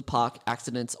 victims of the park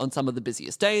accidents on some of the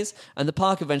busiest days, and the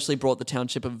park eventually brought the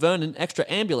township of Vernon extra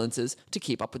ambulances to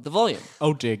keep up with the volume.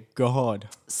 Oh dear God.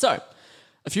 So,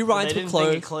 a few They rides were didn't think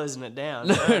closed. of closing it down.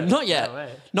 No, not yet. No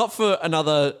way. Not for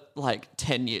another,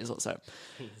 10 years or so.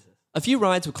 A few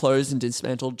rides were closed and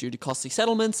dismantled due to costly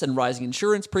settlements and rising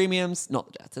insurance premiums. Not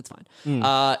the deaths, that's fine.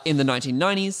 In the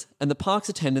 1990s, and the park's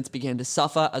attendance began to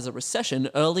suffer as a recession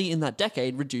early in that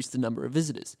decade reduced the number of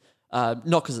visitors. Not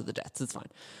because of the deaths, that's fine.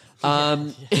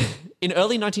 In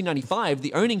early 1995,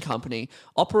 the owning company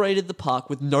operated the park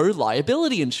with no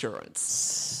liability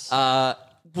insurance.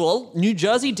 New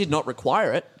Jersey did not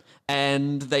require it,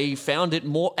 and they found it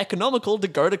more economical to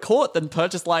go to court than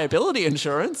purchase liability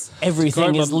insurance.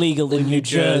 Everything is legal in New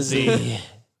Jersey.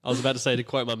 I was about to say, to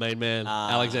quote my main man,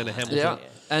 Alexander Hamilton. Yeah.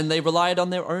 And they relied on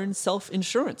their own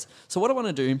self-insurance. So what I want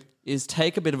to do is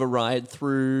take a bit of a ride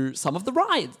through some of the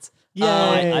rides.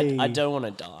 I don't want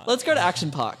to die. Let's go to Action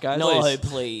Park, guys. No,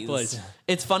 please. Please.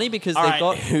 It's funny because All they've right,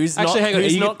 got... who's Actually, not, hang on,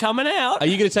 who's are you- not coming out? Are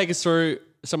you going to take us through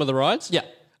some of the rides? Yeah.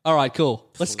 All right, cool.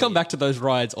 Let's come back to those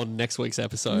rides on next week's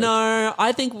episode. No,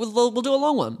 I think we'll do a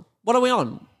long one. What are we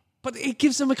on? But it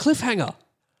gives them a cliffhanger.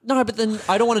 No, but then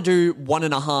I don't want to do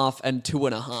 1.5 and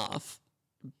 2.5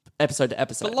 episode to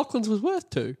episode. But Lachlan's was worth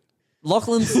 2.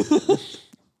 Lachlan's...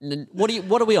 What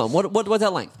are we on? What's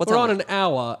that length? What's We're that on length? an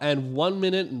hour and 1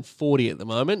 minute and 40 at the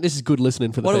moment. This is good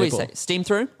listening for the What do we people. say? Steam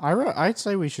through? I'd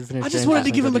say we should finish. I just James wanted to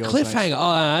and give go him a to yours next. cliffhanger.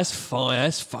 Oh, that's fine.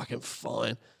 That's fucking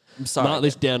fine. I'm sorry. Mark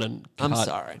this down and cut. I'm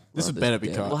sorry. This had better be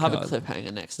cut. We'll have a cut.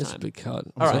 cliffhanger next This time. will be cut.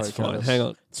 All right. That's fine. Hang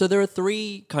on. So there are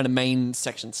 3 kind of main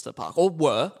sections to the park, or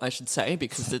were, I should say,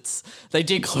 because they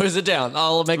did close it down.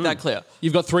 I'll make that clear.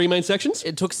 You've got 3 main sections?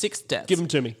 It took 6 deaths. Give them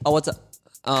to me. Oh, what's up?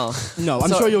 Oh, No, I'm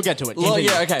sure you'll get to it. well,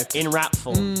 Continue. yeah, okay. In rap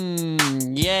form.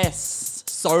 Yes.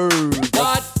 So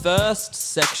the first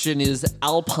section is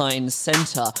Alpine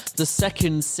Centre. The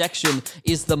second section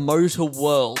is the Motor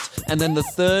World, and then the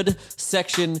third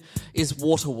section is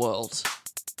Water World.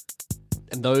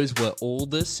 And those were all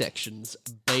the sections,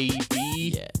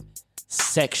 baby. Yeah.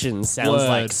 Section sounds Word.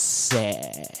 like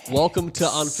sex. Welcome to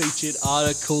Unfeatured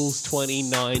Articles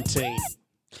 2019.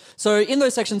 So in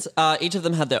those sections, each of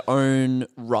them had their own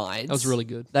rides. That was really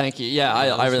good. Thank you. Yeah, I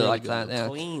really really like good. that. Yeah.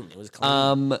 Clean. It was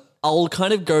clean. I'll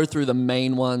kind of go through the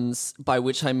main ones, by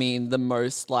which I mean the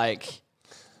most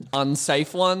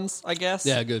unsafe ones, I guess.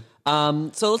 Yeah, good.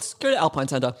 So let's go to Alpine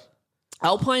Centre.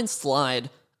 Alpine Slide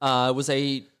was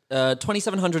a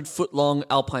 2,700 foot long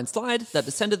alpine slide that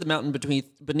descended the mountain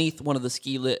beneath one of the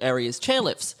ski area's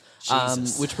chairlifts,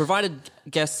 which provided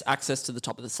guests access to the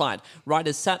top of the slide.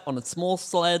 Riders sat on small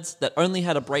sleds that only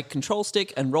had a brake control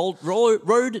stick and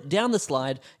rode down the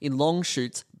slide in long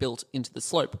chutes built into the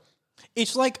slope.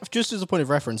 It's like, just as a point of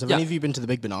reference, have Yeah. any of you been to the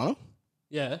Big Banana?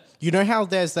 Yeah. You know how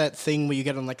there's that thing where you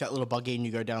get on that little buggy and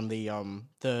you go down the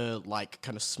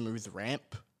kind of smooth ramp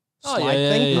slide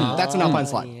thing. That's an alpine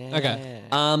slide. Okay.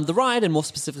 The ride, and more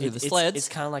specifically the sleds, It's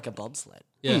kind of like a bobsled.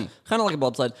 Yeah. kind of like a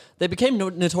bobsled. They became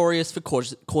notorious for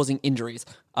causing injuries.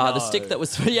 The stick that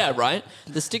was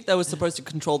the stick that was supposed to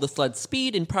control the sled's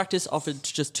speed in practice offered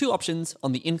just two options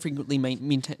on the infrequently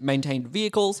maintained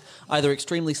vehicles: either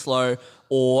extremely slow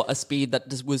or a speed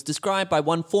that was described by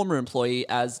one former employee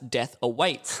as "death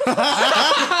awaits."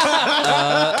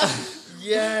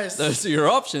 Yes. Those are your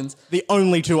options. The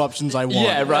only two options I want.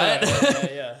 Yeah, right.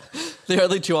 The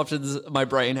only two options my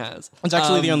brain has. It's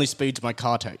actually the only speeds my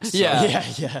car takes. So.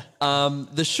 Yeah.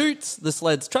 The chutes the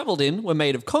sleds travelled in were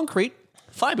made of concrete,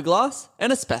 fiberglass,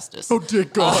 and asbestos. Oh dear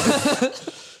God.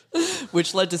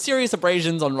 Which led to serious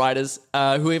abrasions on riders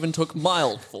who even took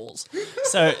mild falls.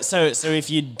 So if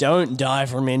you don't die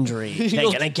from injury,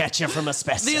 they're gonna get you from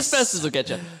asbestos. The asbestos will get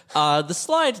you. The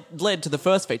slide led to the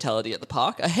first fatality at the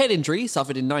park, a head injury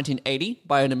suffered in 1980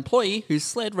 by an employee whose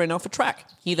sled ran off a track.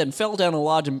 He then fell down a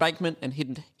large embankment and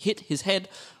hit his head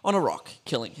on a rock,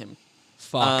 killing him.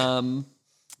 Fuck.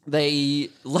 They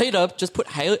later just put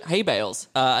hay bales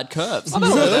at curbs so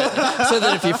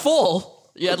that if you fall,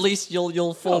 at least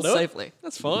you'll fall safely.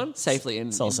 That's fine. Safely.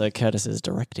 It's also Curtis's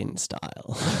directing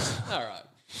style. All right.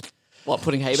 What,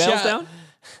 putting hay bales down?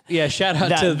 Yeah, shout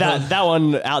out to that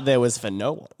one out there was for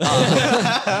no one.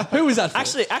 who was that for?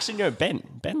 Actually, no. Ben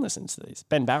listens to these.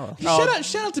 Ben Barrow. Shout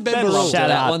out to Ben Barul. Shout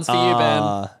That out. one's for you,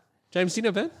 Ben. James, do you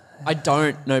know Ben? I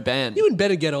don't know Ben. You and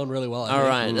Ben would get on really well. I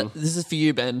All think. right, this is for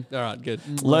you, Ben. All right, good.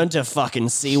 Learn to fucking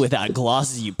see without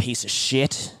glasses, you piece of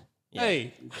shit.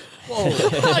 Hey. Oh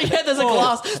yeah, there's a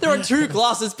glass. There are two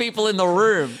glasses people in the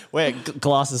room. Where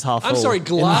glasses half full. I'm sorry,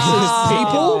 glasses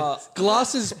people?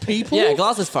 Glasses people? Yeah,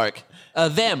 glasses folk.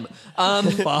 Them.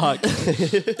 Fuck.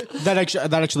 That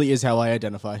actually is how I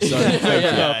identify. So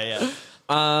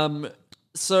Yeah.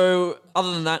 So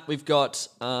other than that, we've got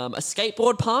a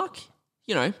skateboard park.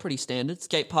 You know, pretty standard.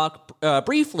 Skate park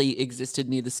briefly existed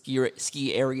near the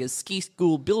ski area's ski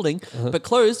school building, but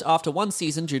closed after one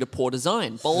season due to poor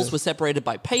design. Bowls were separated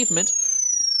by pavement.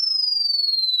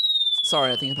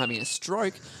 Sorry, I think I'm having a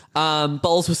stroke.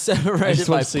 Bowls were separated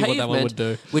by want to see what that one would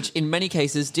do. pavement, which in many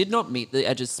cases did not meet the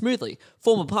edges smoothly.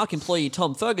 Former park employee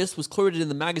Tom Fergus was quoted in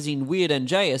the magazine Weird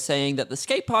NJ as saying that the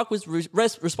skate park was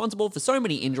responsible for so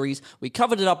many injuries, we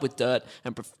covered it up with dirt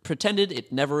and pretended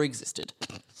it never existed.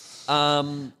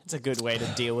 It's a good way to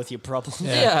deal with your problems.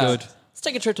 Yeah. good. Let's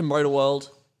take a trip to Motor World.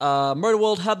 Motor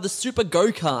World had the Super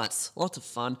Go-Karts. Lots of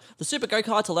fun. The Super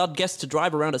Go-Karts allowed guests to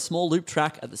drive around a small loop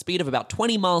track at the speed of about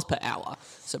 20 miles per hour.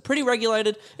 So pretty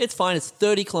regulated. It's fine. It's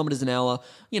 30 kilometers an hour.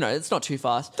 You know, it's not too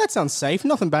fast. that sounds safe.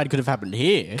 Nothing bad could have happened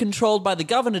here. Controlled by the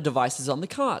governor devices on the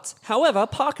carts. However,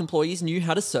 park employees knew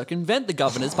how to circumvent the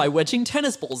governors by wedging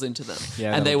tennis balls into them.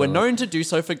 Yeah, and they that'll were do it. known to do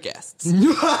so for guests.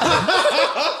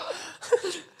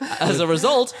 As a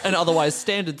result, an otherwise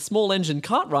standard small engine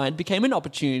kart ride became an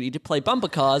opportunity to play bumper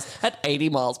cars at 80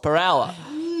 miles per hour.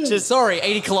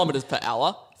 80 kilometers per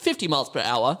hour. 50 miles per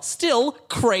hour. Still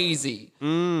crazy.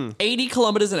 80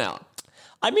 kilometers an hour.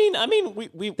 I mean,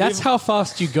 That's how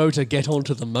fast you go to get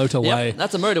onto the motorway. Yep,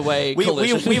 that's a motorway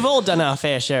collision. we've all done our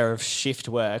fair share of shift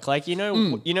work. Like, you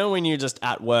know when you're just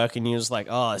at work and you're just like,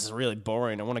 oh, this is really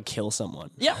boring. I want to kill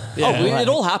someone. Yeah. It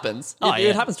all happens.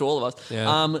 It happens to all of us.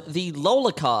 Yeah. The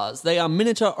Lola cars, they are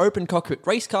miniature open cockpit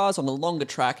race cars on a longer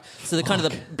track. So they're kind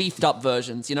of the beefed up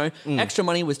versions, you know. Extra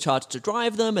money was charged to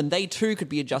drive them, and they too could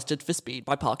be adjusted for speed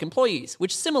by park employees,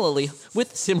 with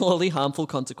similarly harmful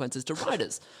consequences to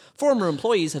riders. Former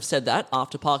employees have said that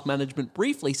after park management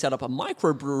briefly set up a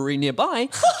microbrewery nearby,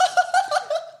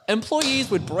 employees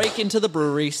would break into the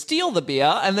brewery, steal the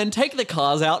beer, and then take the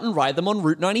cars out and ride them on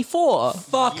Route 94.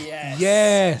 Fuck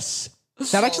yes.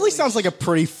 That actually sounds like a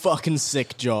pretty fucking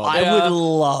sick job. I would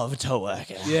love to work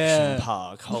at Action Yeah.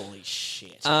 Park. Holy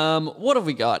shit. What have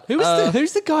we got? Who's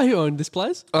the guy who owned this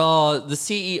place? Oh, the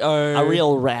CEO. A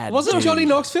real rad. Was it dude. Johnny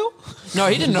Knoxville? No,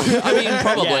 he didn't know. I mean,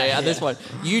 probably Yeah, at this point.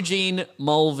 Eugene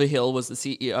Mulvihill was the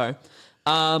CEO.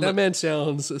 That man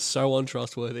sounds so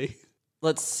untrustworthy.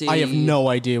 Let's see. I have no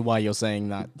idea why you're saying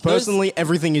that. Personally,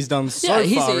 everything he's done so far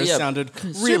has sounded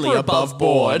really super above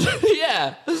board.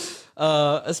 Yeah.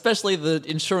 Especially the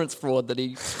insurance fraud that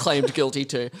he claimed guilty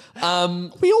to.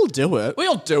 We all do it. We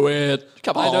all do it.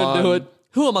 Come on. I don't do it.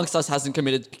 Who amongst us hasn't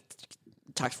committed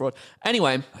tax fraud?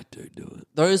 Anyway, I do it.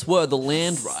 Those were the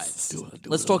land rides.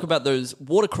 Let's talk about those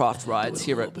watercraft rides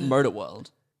here at Motor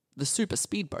World. The super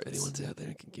speedboats. Anyone's out there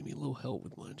who can give me a little help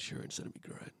with my insurance, that'd be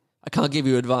great. I can't give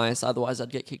you advice, otherwise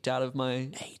I'd get kicked out of my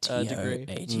degree.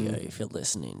 ATO, if you're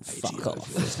listening, fuck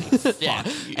off. Yeah,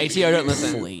 ATO, don't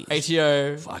listen. Please.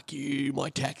 ATO, Fuck you, my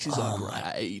taxes are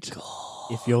great.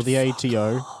 If you're the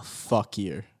ATO, fuck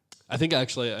you. I think I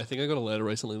got a letter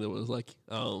recently that was like,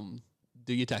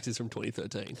 do your taxes from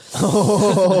 2013. I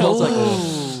was like,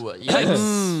 ooh,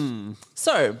 yikes.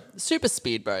 So, super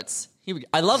speedboats. Here we go.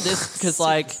 I love this because,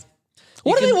 like,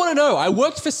 What do they want to know? I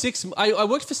worked for 6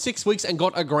 weeks and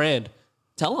got $1,000.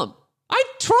 tell them. I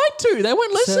tried to. They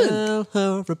won't listen. Tell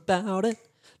her about it.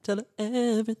 Tell her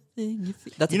everything you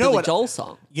feel. That's You a know Billy what- Joel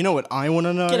song. You know what I want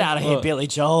to know? Get out of here, Billy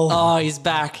Joel. Oh, he's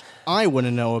back. I want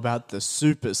to know about the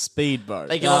super speedboat.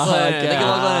 Thank you, Lachlan. okay. Thank you,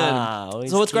 Lachlan.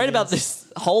 always So what's great about curious.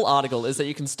 this whole article is that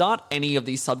you can start any of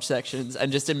these subsections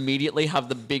and just immediately have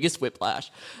the biggest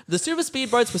whiplash. The super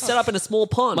speedboats were set up in a small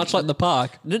pond. Much like the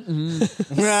park.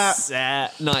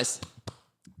 Sad. Nice.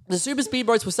 The super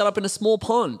speedboats were set up in a small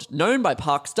pond, known by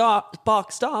park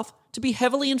staff to be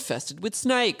heavily infested with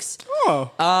snakes.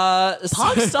 Oh.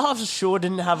 Park staff sure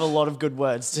didn't have a lot of good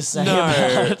words to say No,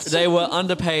 about it. they were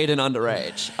underpaid and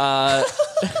underage.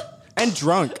 And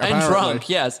drunk, And apparently. drunk,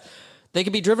 yes. They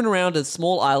could be driven around a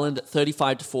small island at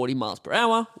 35 to 40 miles per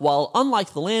hour, while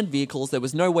unlike the land vehicles, there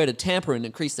was no way to tamper and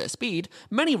increase their speed.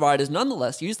 Many riders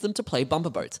nonetheless used them to play bumper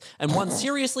boats, and one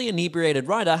seriously inebriated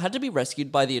rider had to be rescued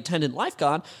by the attendant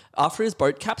lifeguard after his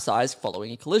boat capsized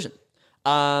following a collision.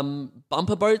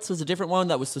 Bumper boats was a different one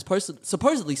that was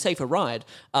supposedly safer ride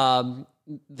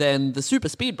than the super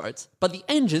speedboats, but the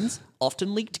engines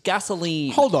often leaked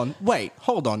gasoline. Hold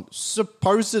on.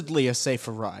 Supposedly a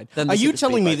safer ride. Than the Are you super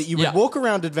telling me speedboats. that you would Yeah. walk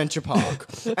around Adventure Park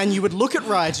and you would look at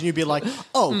rides and you'd be like,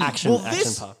 oh, Action- well, Action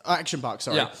this Park. Action Park,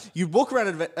 sorry. Yeah. You'd walk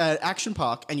around Action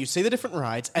Park and you see the different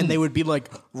rides and they would be like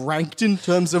ranked in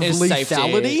terms of It's safety.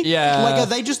 lethality. Yeah. Like, are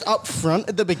they just up front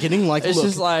at the beginning? Like, It's look,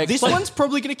 just like- this like- one's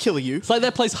probably going to kill you. It's like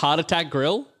that place Heart Attack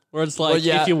Grill, where it's like, Well,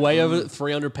 yeah. if you weigh over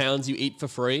 300 pounds, you eat for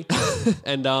free.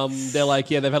 And they're like,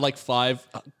 yeah, they've had like 5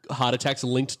 heart attacks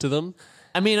linked to them.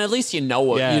 I mean, at least you know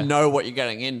what Yeah. you're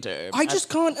getting into. I just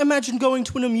can't imagine going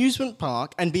to an amusement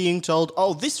park and being told,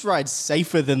 oh, this ride's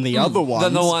safer than the other one.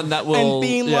 Than the one that will- And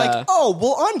being yeah. like, oh,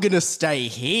 well, I'm going to stay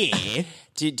here.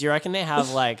 Do you reckon they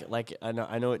have like I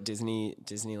know at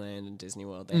Disneyland and Disney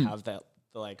World they have that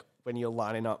like when you're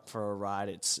lining up for a ride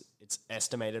it's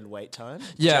estimated wait time.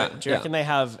 Yeah, Do you reckon they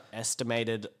have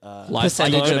estimated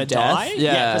Percentage are you gonna of death?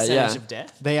 Yeah, percentage yeah. of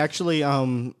death. They actually,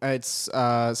 it's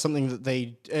something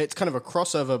that it's kind of a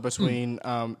crossover between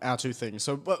our two things.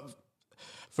 So, but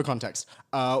for context,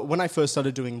 when I first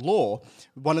started doing law,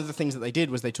 one of the things that they did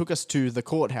was they took us to the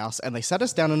courthouse and they sat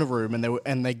us down in a room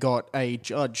and they got a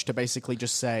judge to basically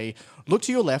just say, look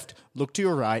to your left, look to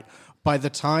your right. By the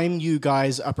time you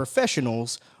guys are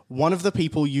professionals, one of the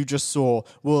people you just saw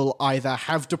will either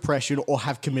have depression or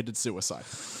have committed suicide.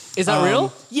 Is that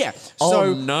real? Yeah. Oh,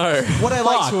 So no. What I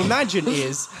like to imagine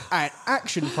is at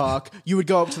Action Park, you would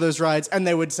go up to those rides and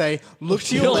they would say, look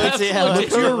to your left, look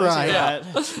to your right. Yeah.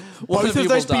 Both of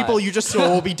those die. people you just saw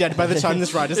will be dead by the time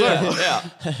this ride is over. Yeah.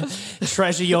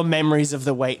 Treasure your memories of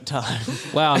the wait time.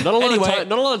 Wow, not a lot Anyway.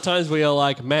 not a lot of times where you're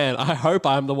like, man, I hope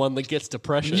I'm the one that gets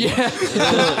depression.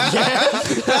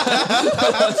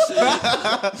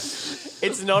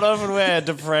 It's not often where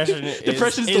depression's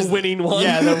the winning one.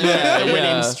 Yeah, the Yeah.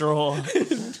 winning straw.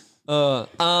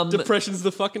 Depression's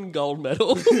the fucking gold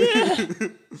medal.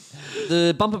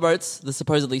 The bumper boats, the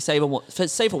supposedly safer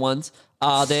ones,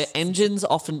 their engines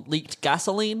often leaked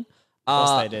gasoline. Of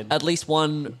course they did. At least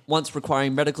once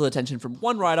requiring medical attention from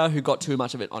one rider who got too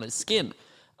much of it on his skin.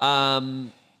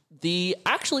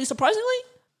 Actually, surprisingly,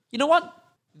 you know what?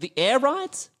 The air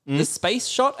rides, the space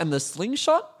shot, and the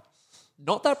slingshot,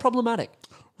 not that problematic.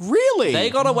 Really? They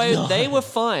got away. They were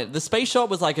fine. The space shot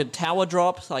was like a tower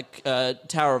drop, like a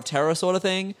Tower of Terror sort of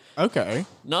thing. Okay.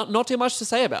 Not too much to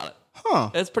say about it.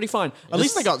 Huh. It's pretty fine. At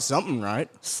least they got something right.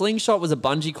 Slingshot was a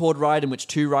bungee cord ride in which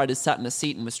 2 riders sat in a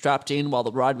seat and were strapped in while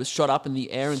the ride was shot up in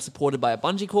the air and supported by a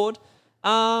bungee cord.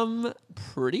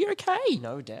 Pretty okay.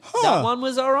 No death. That one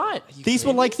was all right. These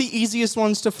were like the easiest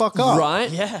ones to fuck up. Right?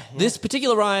 Yeah. This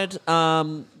particular ride,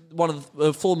 one of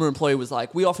the former employee was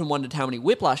like, we often wondered how many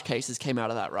whiplash cases came out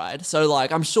of that ride. So,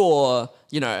 like, I'm sure,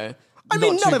 I mean, not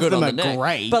none too of good them on the are neck.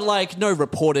 great. But, like, no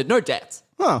deaths.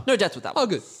 Huh. No deaths with that one. Oh,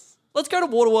 good. Let's go to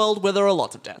Waterworld where there are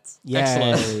lots of deaths.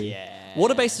 Excellent. Yeah.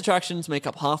 Water-based attractions make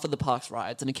up half of the park's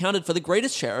rides and accounted for the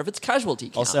greatest share of its casualty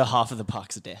count. Also, half of the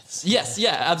park's deaths. Yes,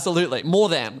 yeah, absolutely. More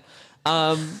than.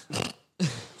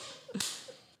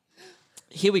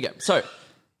 Here we go. So,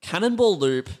 Cannonball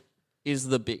Loop is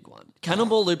the big one.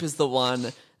 Cannonball Loop is the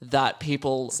one that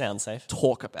people Sounds safe.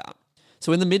 talk about.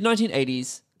 So in the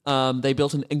mid-1980s, they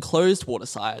built an enclosed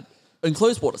waterside,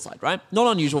 right?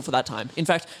 Not unusual for that time. In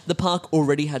fact, the park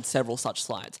already had several such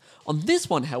slides. On this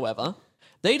one, however,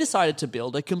 they decided to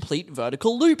build a complete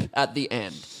vertical loop at the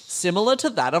end, similar to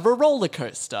that of a roller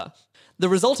coaster. The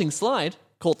resulting slide,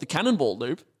 called the Cannonball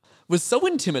Loop, was so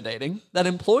intimidating that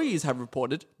employees have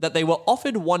reported that they were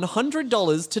offered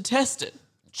 $100 to test it.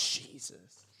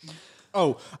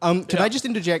 Oh, can I just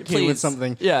interject here with Please.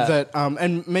 something? Yeah. That,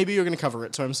 and maybe you're going to cover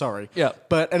it, so I'm sorry. Yeah.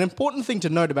 But an important thing to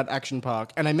note about Action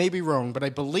Park, and I may be wrong, but I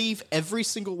believe every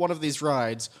single one of these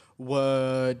rides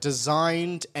were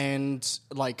designed and,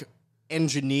 like,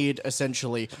 engineered,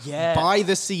 essentially, Yeah. by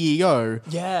the CEO,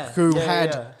 Yeah. who Yeah, had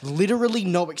yeah. literally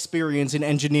no experience in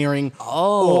engineering.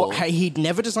 Oh. Or he'd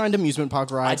never designed amusement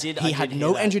park rides. I He had did no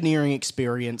hear that. engineering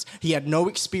experience. He had no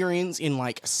experience in,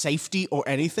 like, safety or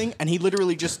anything, and he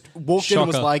literally just walked in and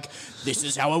was Shocker. like, this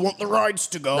is how I want the rides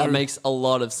to go. That makes a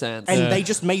lot of sense. and they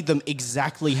just made them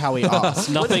exactly how he asked.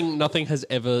 Nothing has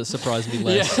ever surprised me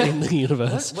less in the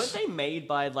universe. Weren't they made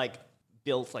by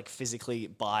built physically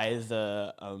by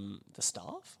the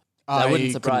staff? that I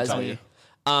wouldn't surprise couldn't me.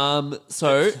 tell you.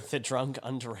 So The drunk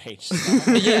underage staff.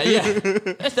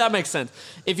 yeah, that makes sense.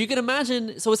 If you can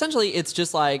imagine, so essentially it's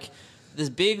just like this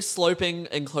big sloping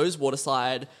enclosed water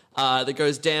slide that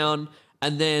goes down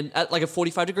and then at like a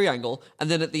 45-degree angle, and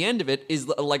then at the end of it is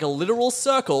like a literal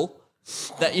circle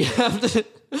that you have to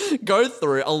go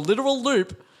through, a literal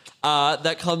loop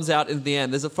that comes out in the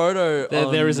end. There's a photo.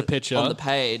 There is a picture on the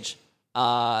page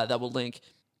that will link.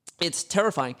 It's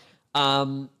terrifying.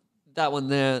 That one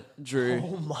there, Drew.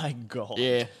 Oh my god.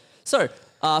 Yeah. So,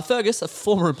 Fergus, a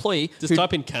former employee, Just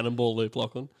type in Cannonball Loop,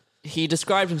 Lachlan. he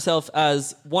described himself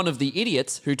as one of the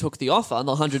idiots who took the offer,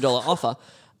 the $100 offer,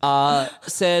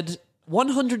 said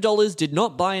 $100 did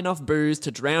not buy enough booze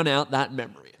to drown out that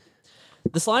memory.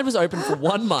 The slide was open for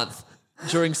 1 month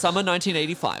during summer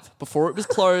 1985 before it was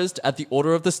closed at the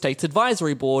order of the state's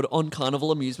advisory board on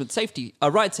carnival amusement safety,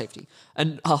 ride safety,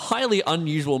 and a highly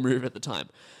unusual move at the time.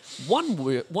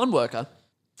 One worker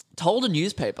told a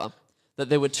newspaper that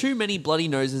there were too many bloody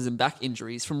noses and back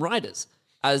injuries from riders,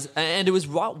 and it was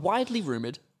widely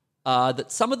rumoured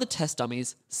that some of the test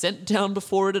dummies sent down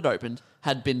before it had opened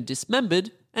had been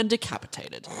dismembered and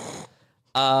decapitated.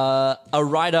 A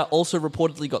rider also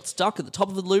reportedly got stuck at the top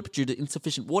of the loop due to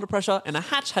insufficient water pressure, and a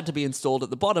hatch had to be installed at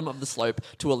the bottom of the slope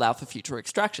to allow for future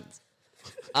extractions.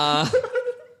 The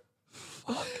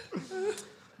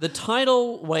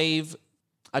tidal wave...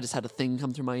 I just had a thing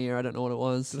come through my ear. I don't know what it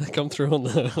was. Did that come through on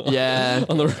the Yeah.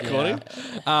 on the recording?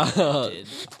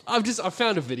 I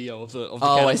found a video of the Oh, I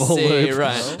Cannonball see. Loop.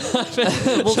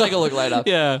 Right. We'll take a look later.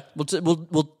 Yeah. We'll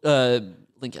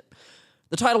link it.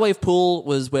 The tidal wave pool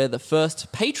was where the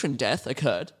first patron death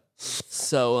occurred.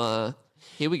 So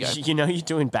here we go. You know you're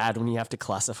doing bad when you have to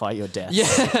classify your deaths.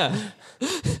 Yeah.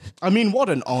 I mean, what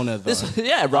an honor, though.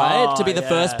 Yeah, right. To be the yeah.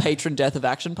 first patron death of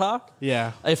Action Park.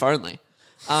 yeah. If only.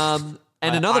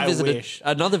 And I wish.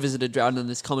 another visitor drowned in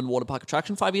this common water park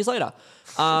attraction 5 years later.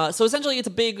 So essentially, it's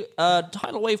a big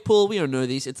tidal wave pool. We don't know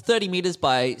these. It's 30 meters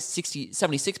by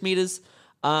 76 meters.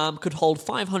 Could hold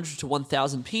 500 to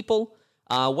 1,000 people.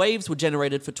 Waves were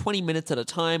generated for 20 minutes at a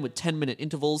time with 10-minute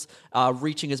intervals,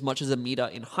 reaching as much as a meter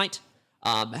in height.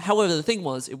 However, the thing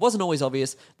was, it wasn't always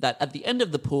obvious that at the end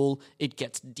of the pool, it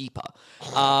gets deeper.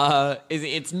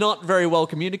 It's not very well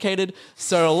communicated.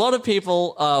 So a lot of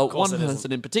people, one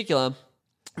person in particular,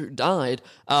 who died,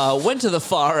 went to the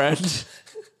far end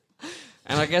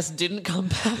and I guess didn't come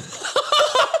back.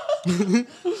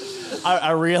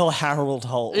 A real Harold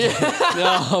Holt.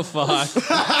 Oh fuck!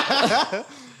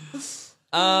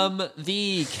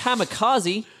 The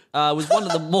Kamikaze was one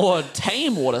of the more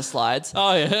tame water slides.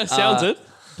 Oh yeah, sounds it.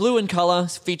 Blue in colour,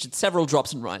 featured several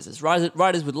drops and rises.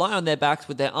 Riders would lie on their backs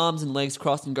with their arms and legs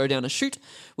crossed and go down a chute,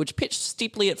 which pitched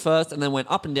steeply at first and then went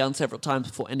up and down several times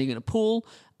before ending in a pool.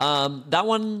 That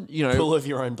one, Pool of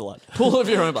your own blood. pool of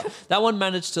your own blood. That one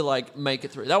managed to make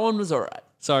it through. That one was all right.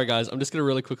 Sorry guys, I'm just gonna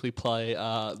really quickly play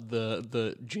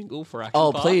the jingle for Action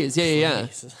Oh, Park. please. Yeah.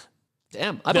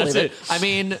 Damn, I That's believe it. it. I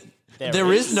mean, There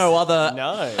there is no other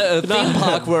No. theme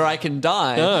park where I can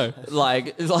die. No.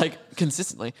 Like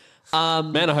consistently.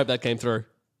 Man, I hope that came through.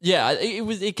 Yeah,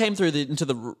 it came through into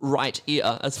the right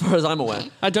ear, as far as I'm aware.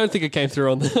 I don't think it came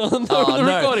through on the Oh,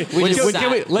 no. recording. Would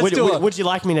you- Would you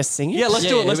like me to sing it? Yeah, let's Yeah,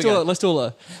 do yeah, it. Let's here we do go. it. Let's do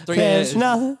it. There's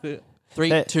nothing.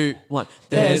 3, 2, 1.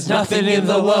 There's nothing in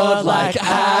the world like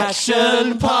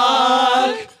Action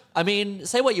Park. I mean,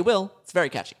 say what you will. It's very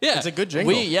catchy. Yeah, It's a good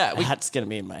jingle. That's going to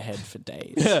be in my head for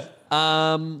days.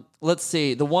 Let's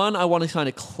see. The one I want to kind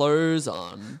of close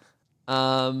on.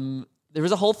 There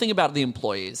is a whole thing about the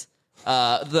employees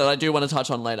that I do want to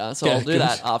touch on later. So Okay, I'll do good.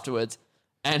 that afterwards.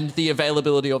 And the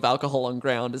availability of alcohol on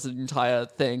ground is an entire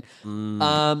thing. In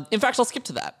fact, I'll skip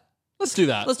to that. Let's do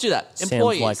that. Let's do that. Sounds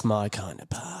Employees. like my kind of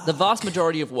park. The vast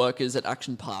majority of workers at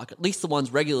Action Park, at least the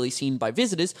ones regularly seen by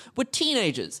visitors, were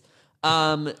teenagers.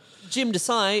 Jim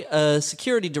Desai, a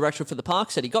security director for the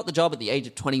park, said he got the job at the age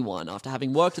of 21 after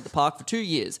having worked at the park for 2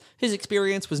 years. His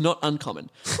experience was not uncommon.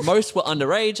 Most were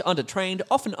underage, undertrained,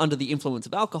 often under the influence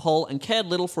of alcohol, and cared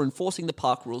little for enforcing the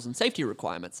park rules and safety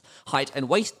requirements. Height and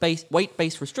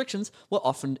weight-based restrictions were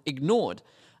often ignored.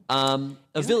 Isn't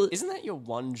that your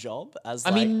one job? As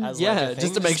I mean, as yeah, a thing?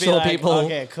 just to make be sure like, people-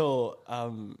 Okay, cool.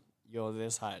 You're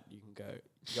this height. You can go.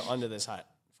 You're under this height.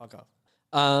 Fuck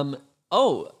off.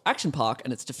 Action Park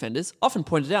and its defenders often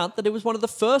pointed out that it was one of the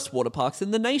first water parks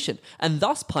in the nation and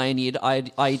thus pioneered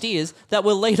ideas that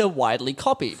were later widely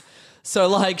copied. So,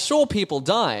 like, sure, people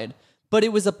died, but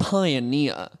it was a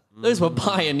pioneer. Those were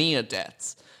pioneer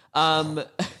deaths. And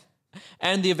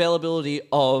the availability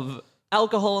of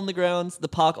alcohol on the grounds. The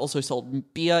park also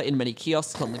sold beer in many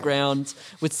kiosks on the grounds,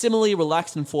 with similarly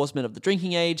relaxed enforcement of the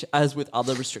drinking age as with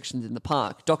other restrictions in the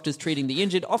park. Doctors treating the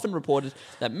injured often reported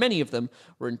that many of them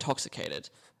were intoxicated.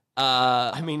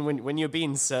 I mean, when you're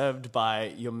being served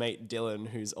by your mate Dylan,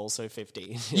 who's also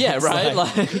 15. Yeah, it's right?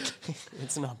 Like,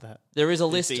 it's not that. there is a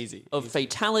list easy. of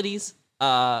fatalities,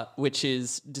 which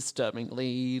is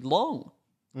disturbingly long.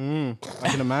 I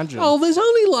can imagine. Oh, there's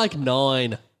only like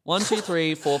 9. 1, 2,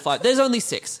 3, 4, 5. There's only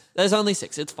 6.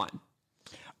 It's fine.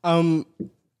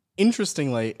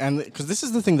 Interestingly, and because this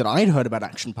is the thing that I'd heard about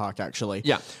Action Park actually,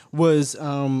 Yeah. was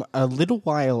a little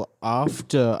while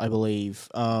after, I believe,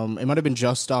 it might have been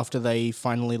just after they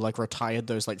finally like retired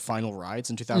those like final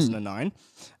rides in 2009.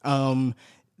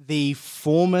 The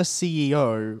former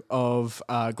CEO of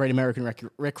Great American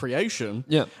Recreation,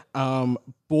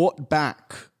 bought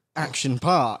back Action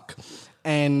Park.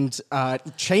 And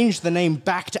changed the name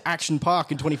back to Action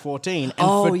Park in 2014. And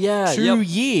for 2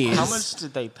 years... How much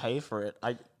did they pay for it?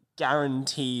 I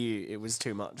guarantee you it was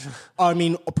too much. I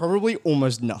mean, probably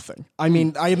almost nothing. I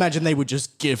mean, I imagine they were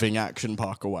just giving Action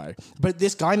Park away. But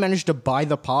this guy managed to buy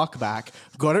the park back,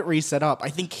 got it reset up. I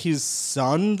think his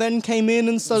son then came in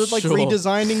and started like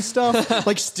redesigning stuff.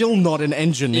 Like, still not an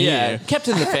engineer. Yeah, kept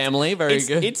in the family. Very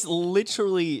good. It's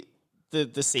literally...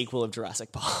 The sequel of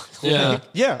Jurassic Park. Yeah.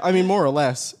 Yeah, I mean, more or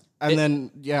less. And then,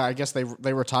 I guess they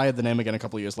retired the name again a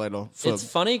couple of years later. It's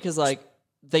funny because, like,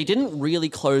 they didn't really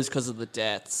close because of the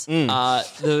deaths.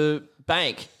 The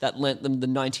bank that lent them the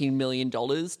 $19 million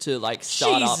to, like,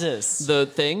 start up the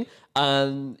thing.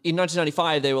 In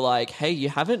 1995, they were like, hey, you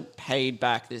haven't paid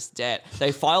back this debt.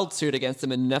 They filed suit against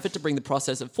them in an effort to bring the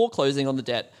process of foreclosing on the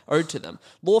debt owed to them.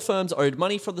 Law firms owed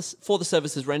money for the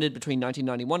services rendered between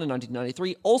 1991 and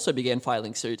 1993 also began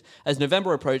filing suit. As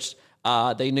November approached,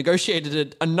 they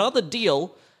negotiated another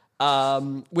deal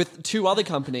with 2 other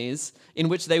companies in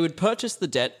which they would purchase the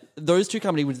debt. Those 2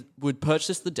 companies would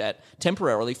purchase the debt,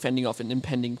 temporarily fending off an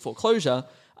impending foreclosure.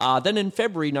 Then in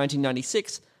February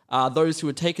 1996, those who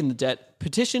had taken the debt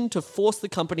petitioned to force the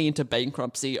company into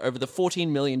bankruptcy over the $14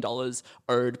 million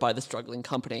owed by the struggling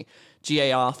company.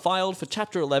 GAR filed for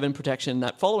Chapter 11 protection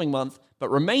that following month, but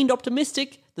remained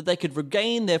optimistic that they could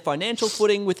regain their financial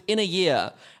footing within a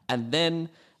year. And then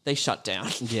they shut down.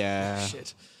 Yeah.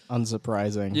 Shit.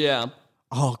 Unsurprising. Yeah.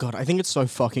 Oh, God, I think it's so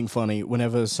fucking funny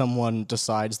whenever someone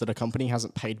decides that a company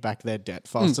hasn't paid back their debt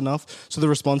fast enough. So the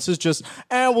response is just,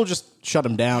 we'll just shut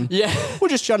them down. Yeah. We'll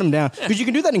just shut them down. Because you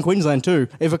can do that in Queensland too.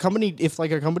 If a company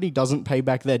doesn't pay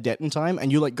back their debt in time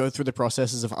and you like go through the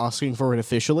processes of asking for it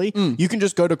officially, you can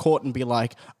just go to court and be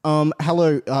like,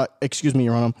 hello, excuse me,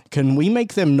 Your Honor, can we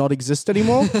make them not exist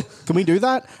anymore? Can we do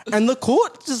that? And the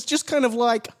court is just kind of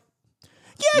like,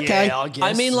 yeah, okay. Yeah, I guess.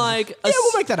 I mean, like... Yeah,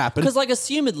 we'll make that happen. Because, like,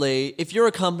 assumedly, if you're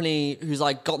a company who's,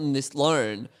 like, gotten this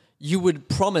loan, you would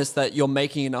promise that you're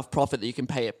making enough profit that you can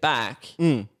pay it back,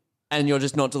 and you're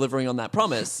just not delivering on that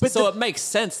promise. But so it makes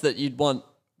sense that you'd want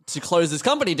to close this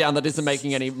company down that isn't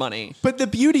making any money. But the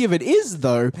beauty of it is,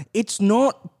 though, it's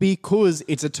not because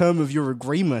it's a term of your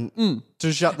agreement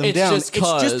to shut them down. Just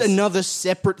it's just another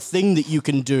separate thing that you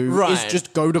can do. Right. Is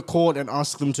just go to court and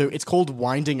ask them to. It's called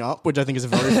winding up, which I think is a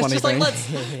very funny Just thing. like,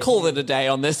 let's call it a day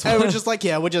on this one. And we're just like,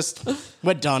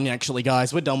 we're done, actually,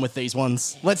 guys. We're done with these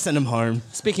ones. Let's send them home.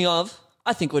 Speaking of,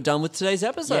 I think we're done with today's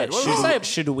episode. What do we say?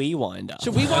 Should we wind up?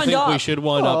 Should we I wind think up? we should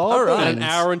wind up. all right. At an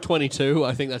hour and 22,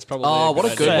 I think that's probably What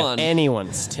a good idea. one.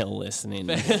 Anyone still listening,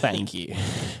 thank you.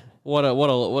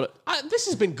 This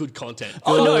has been good content.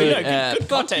 Oh, no, good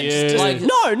content. you. Just, Like-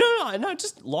 no,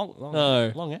 just long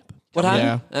app. What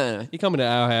happened? Yeah. You're coming to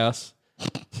our house.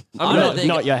 I don't think-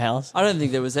 Not your house. I don't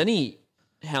think there was any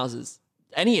houses.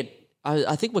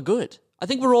 I think we're good. I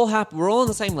think we're all happy. We're all on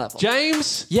the same level.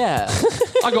 James, Yeah.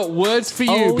 I got words for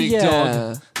you, big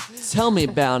dog. Tell me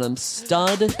about him,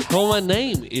 stud. Well, my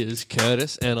name is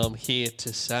Curtis, and I'm here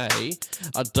to say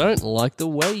I don't like the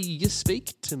way you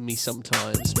speak to me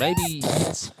sometimes. Maybe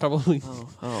it's probably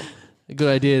a good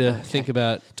idea to think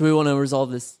about Do we want to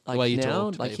resolve this the way you now,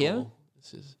 talk to like people. here?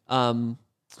 This is,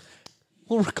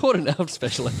 We'll record an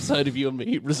special episode of you and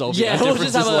me resolving our we'll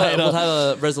just differences later. we'll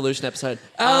have a resolution episode.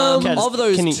 Kaz, Of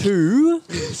those can you- two,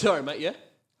 Sorry, mate, yeah?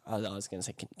 I was going to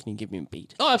say, can you give me a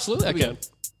beat? Oh, absolutely, I can.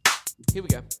 here we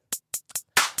go.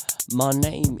 My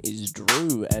name is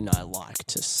Drew, and I like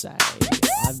to say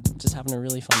I'm just having a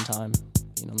really fun time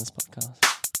being on this podcast.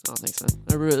 Oh, thanks, man.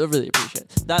 I really appreciate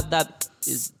it. That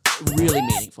is really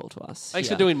meaningful to us. Thanks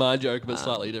Yeah. for doing my joke, but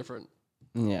slightly different.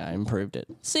 Yeah, I improved it.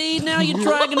 See, now you're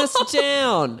dragging us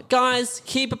down. Guys,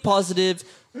 keep it positive.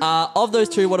 Of those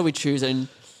two, what are we choosing?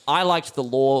 I liked the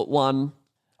law one.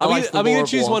 Are we liked the going law to of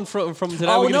choose war. one from today?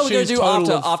 Oh, we're no, we're going to choose do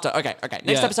total after. Okay. Next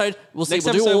Yeah. episode, we'll see. Next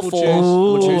We'll do episode all we'll four. choose.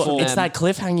 We'll choose from It's them. that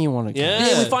cliffhanger you want to get.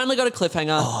 Yeah, we finally got a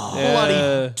cliffhanger.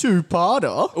 Yeah.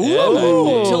 Two-parter.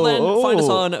 Till then, find us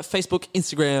on Facebook,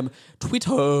 Instagram,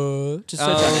 Twitter. Just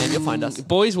search our name, you'll find us.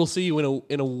 Boys, we'll see you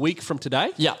in a week from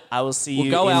today. Yeah, I will see We'll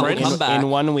you go in, out, we'll in, come back. in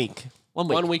 1 week. 1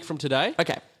 week. 1 week from today.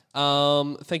 Okay.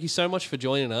 Thank you so much for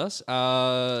joining us.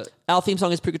 Our theme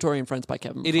song is Purgatory and Friends by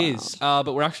Kevin. It MacLeod. is,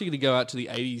 but we're actually going to go out to the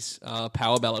 80s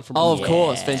power ballad from Oh, of Blue.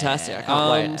 course. Fantastic. I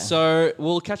can't wait. So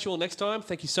we'll catch you all next time.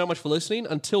 Thank you so much for listening.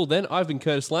 Until then, I've been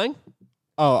Curtis Lang.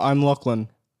 Oh, I'm Lachlan.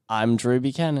 I'm Drew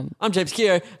Buchanan. I'm James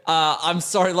Keogh. I'm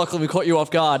sorry, Lachlan, we caught you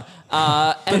off guard.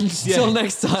 And until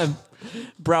next time,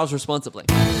 browse responsibly.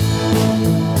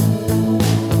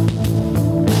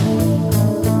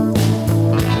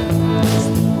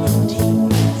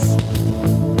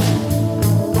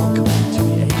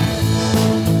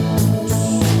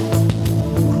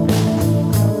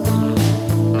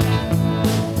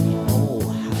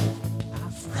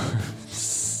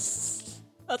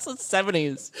 That's the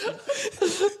 70s.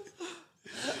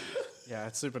 Yeah,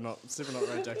 it's super not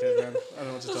right decade, man. I don't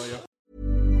know what to tell you.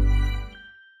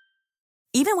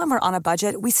 Even when we're on a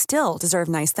budget, we still deserve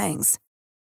nice things.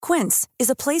 Quince is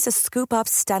a place to scoop up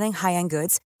stunning high-end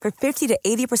goods for 50 to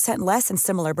 80% less than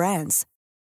similar brands.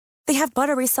 They have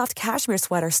buttery soft cashmere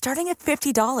sweaters starting at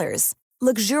 $50,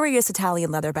 luxurious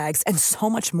Italian leather bags, and so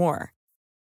much more.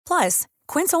 Plus,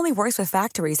 Quince only works with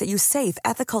factories that use safe,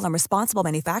 ethical, and responsible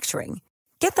manufacturing.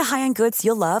 Get the high-end goods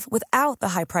you'll love without the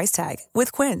high price tag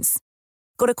with Quince.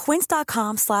 Go to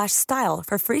quince.com/style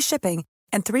for free shipping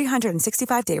and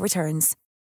 365-day returns.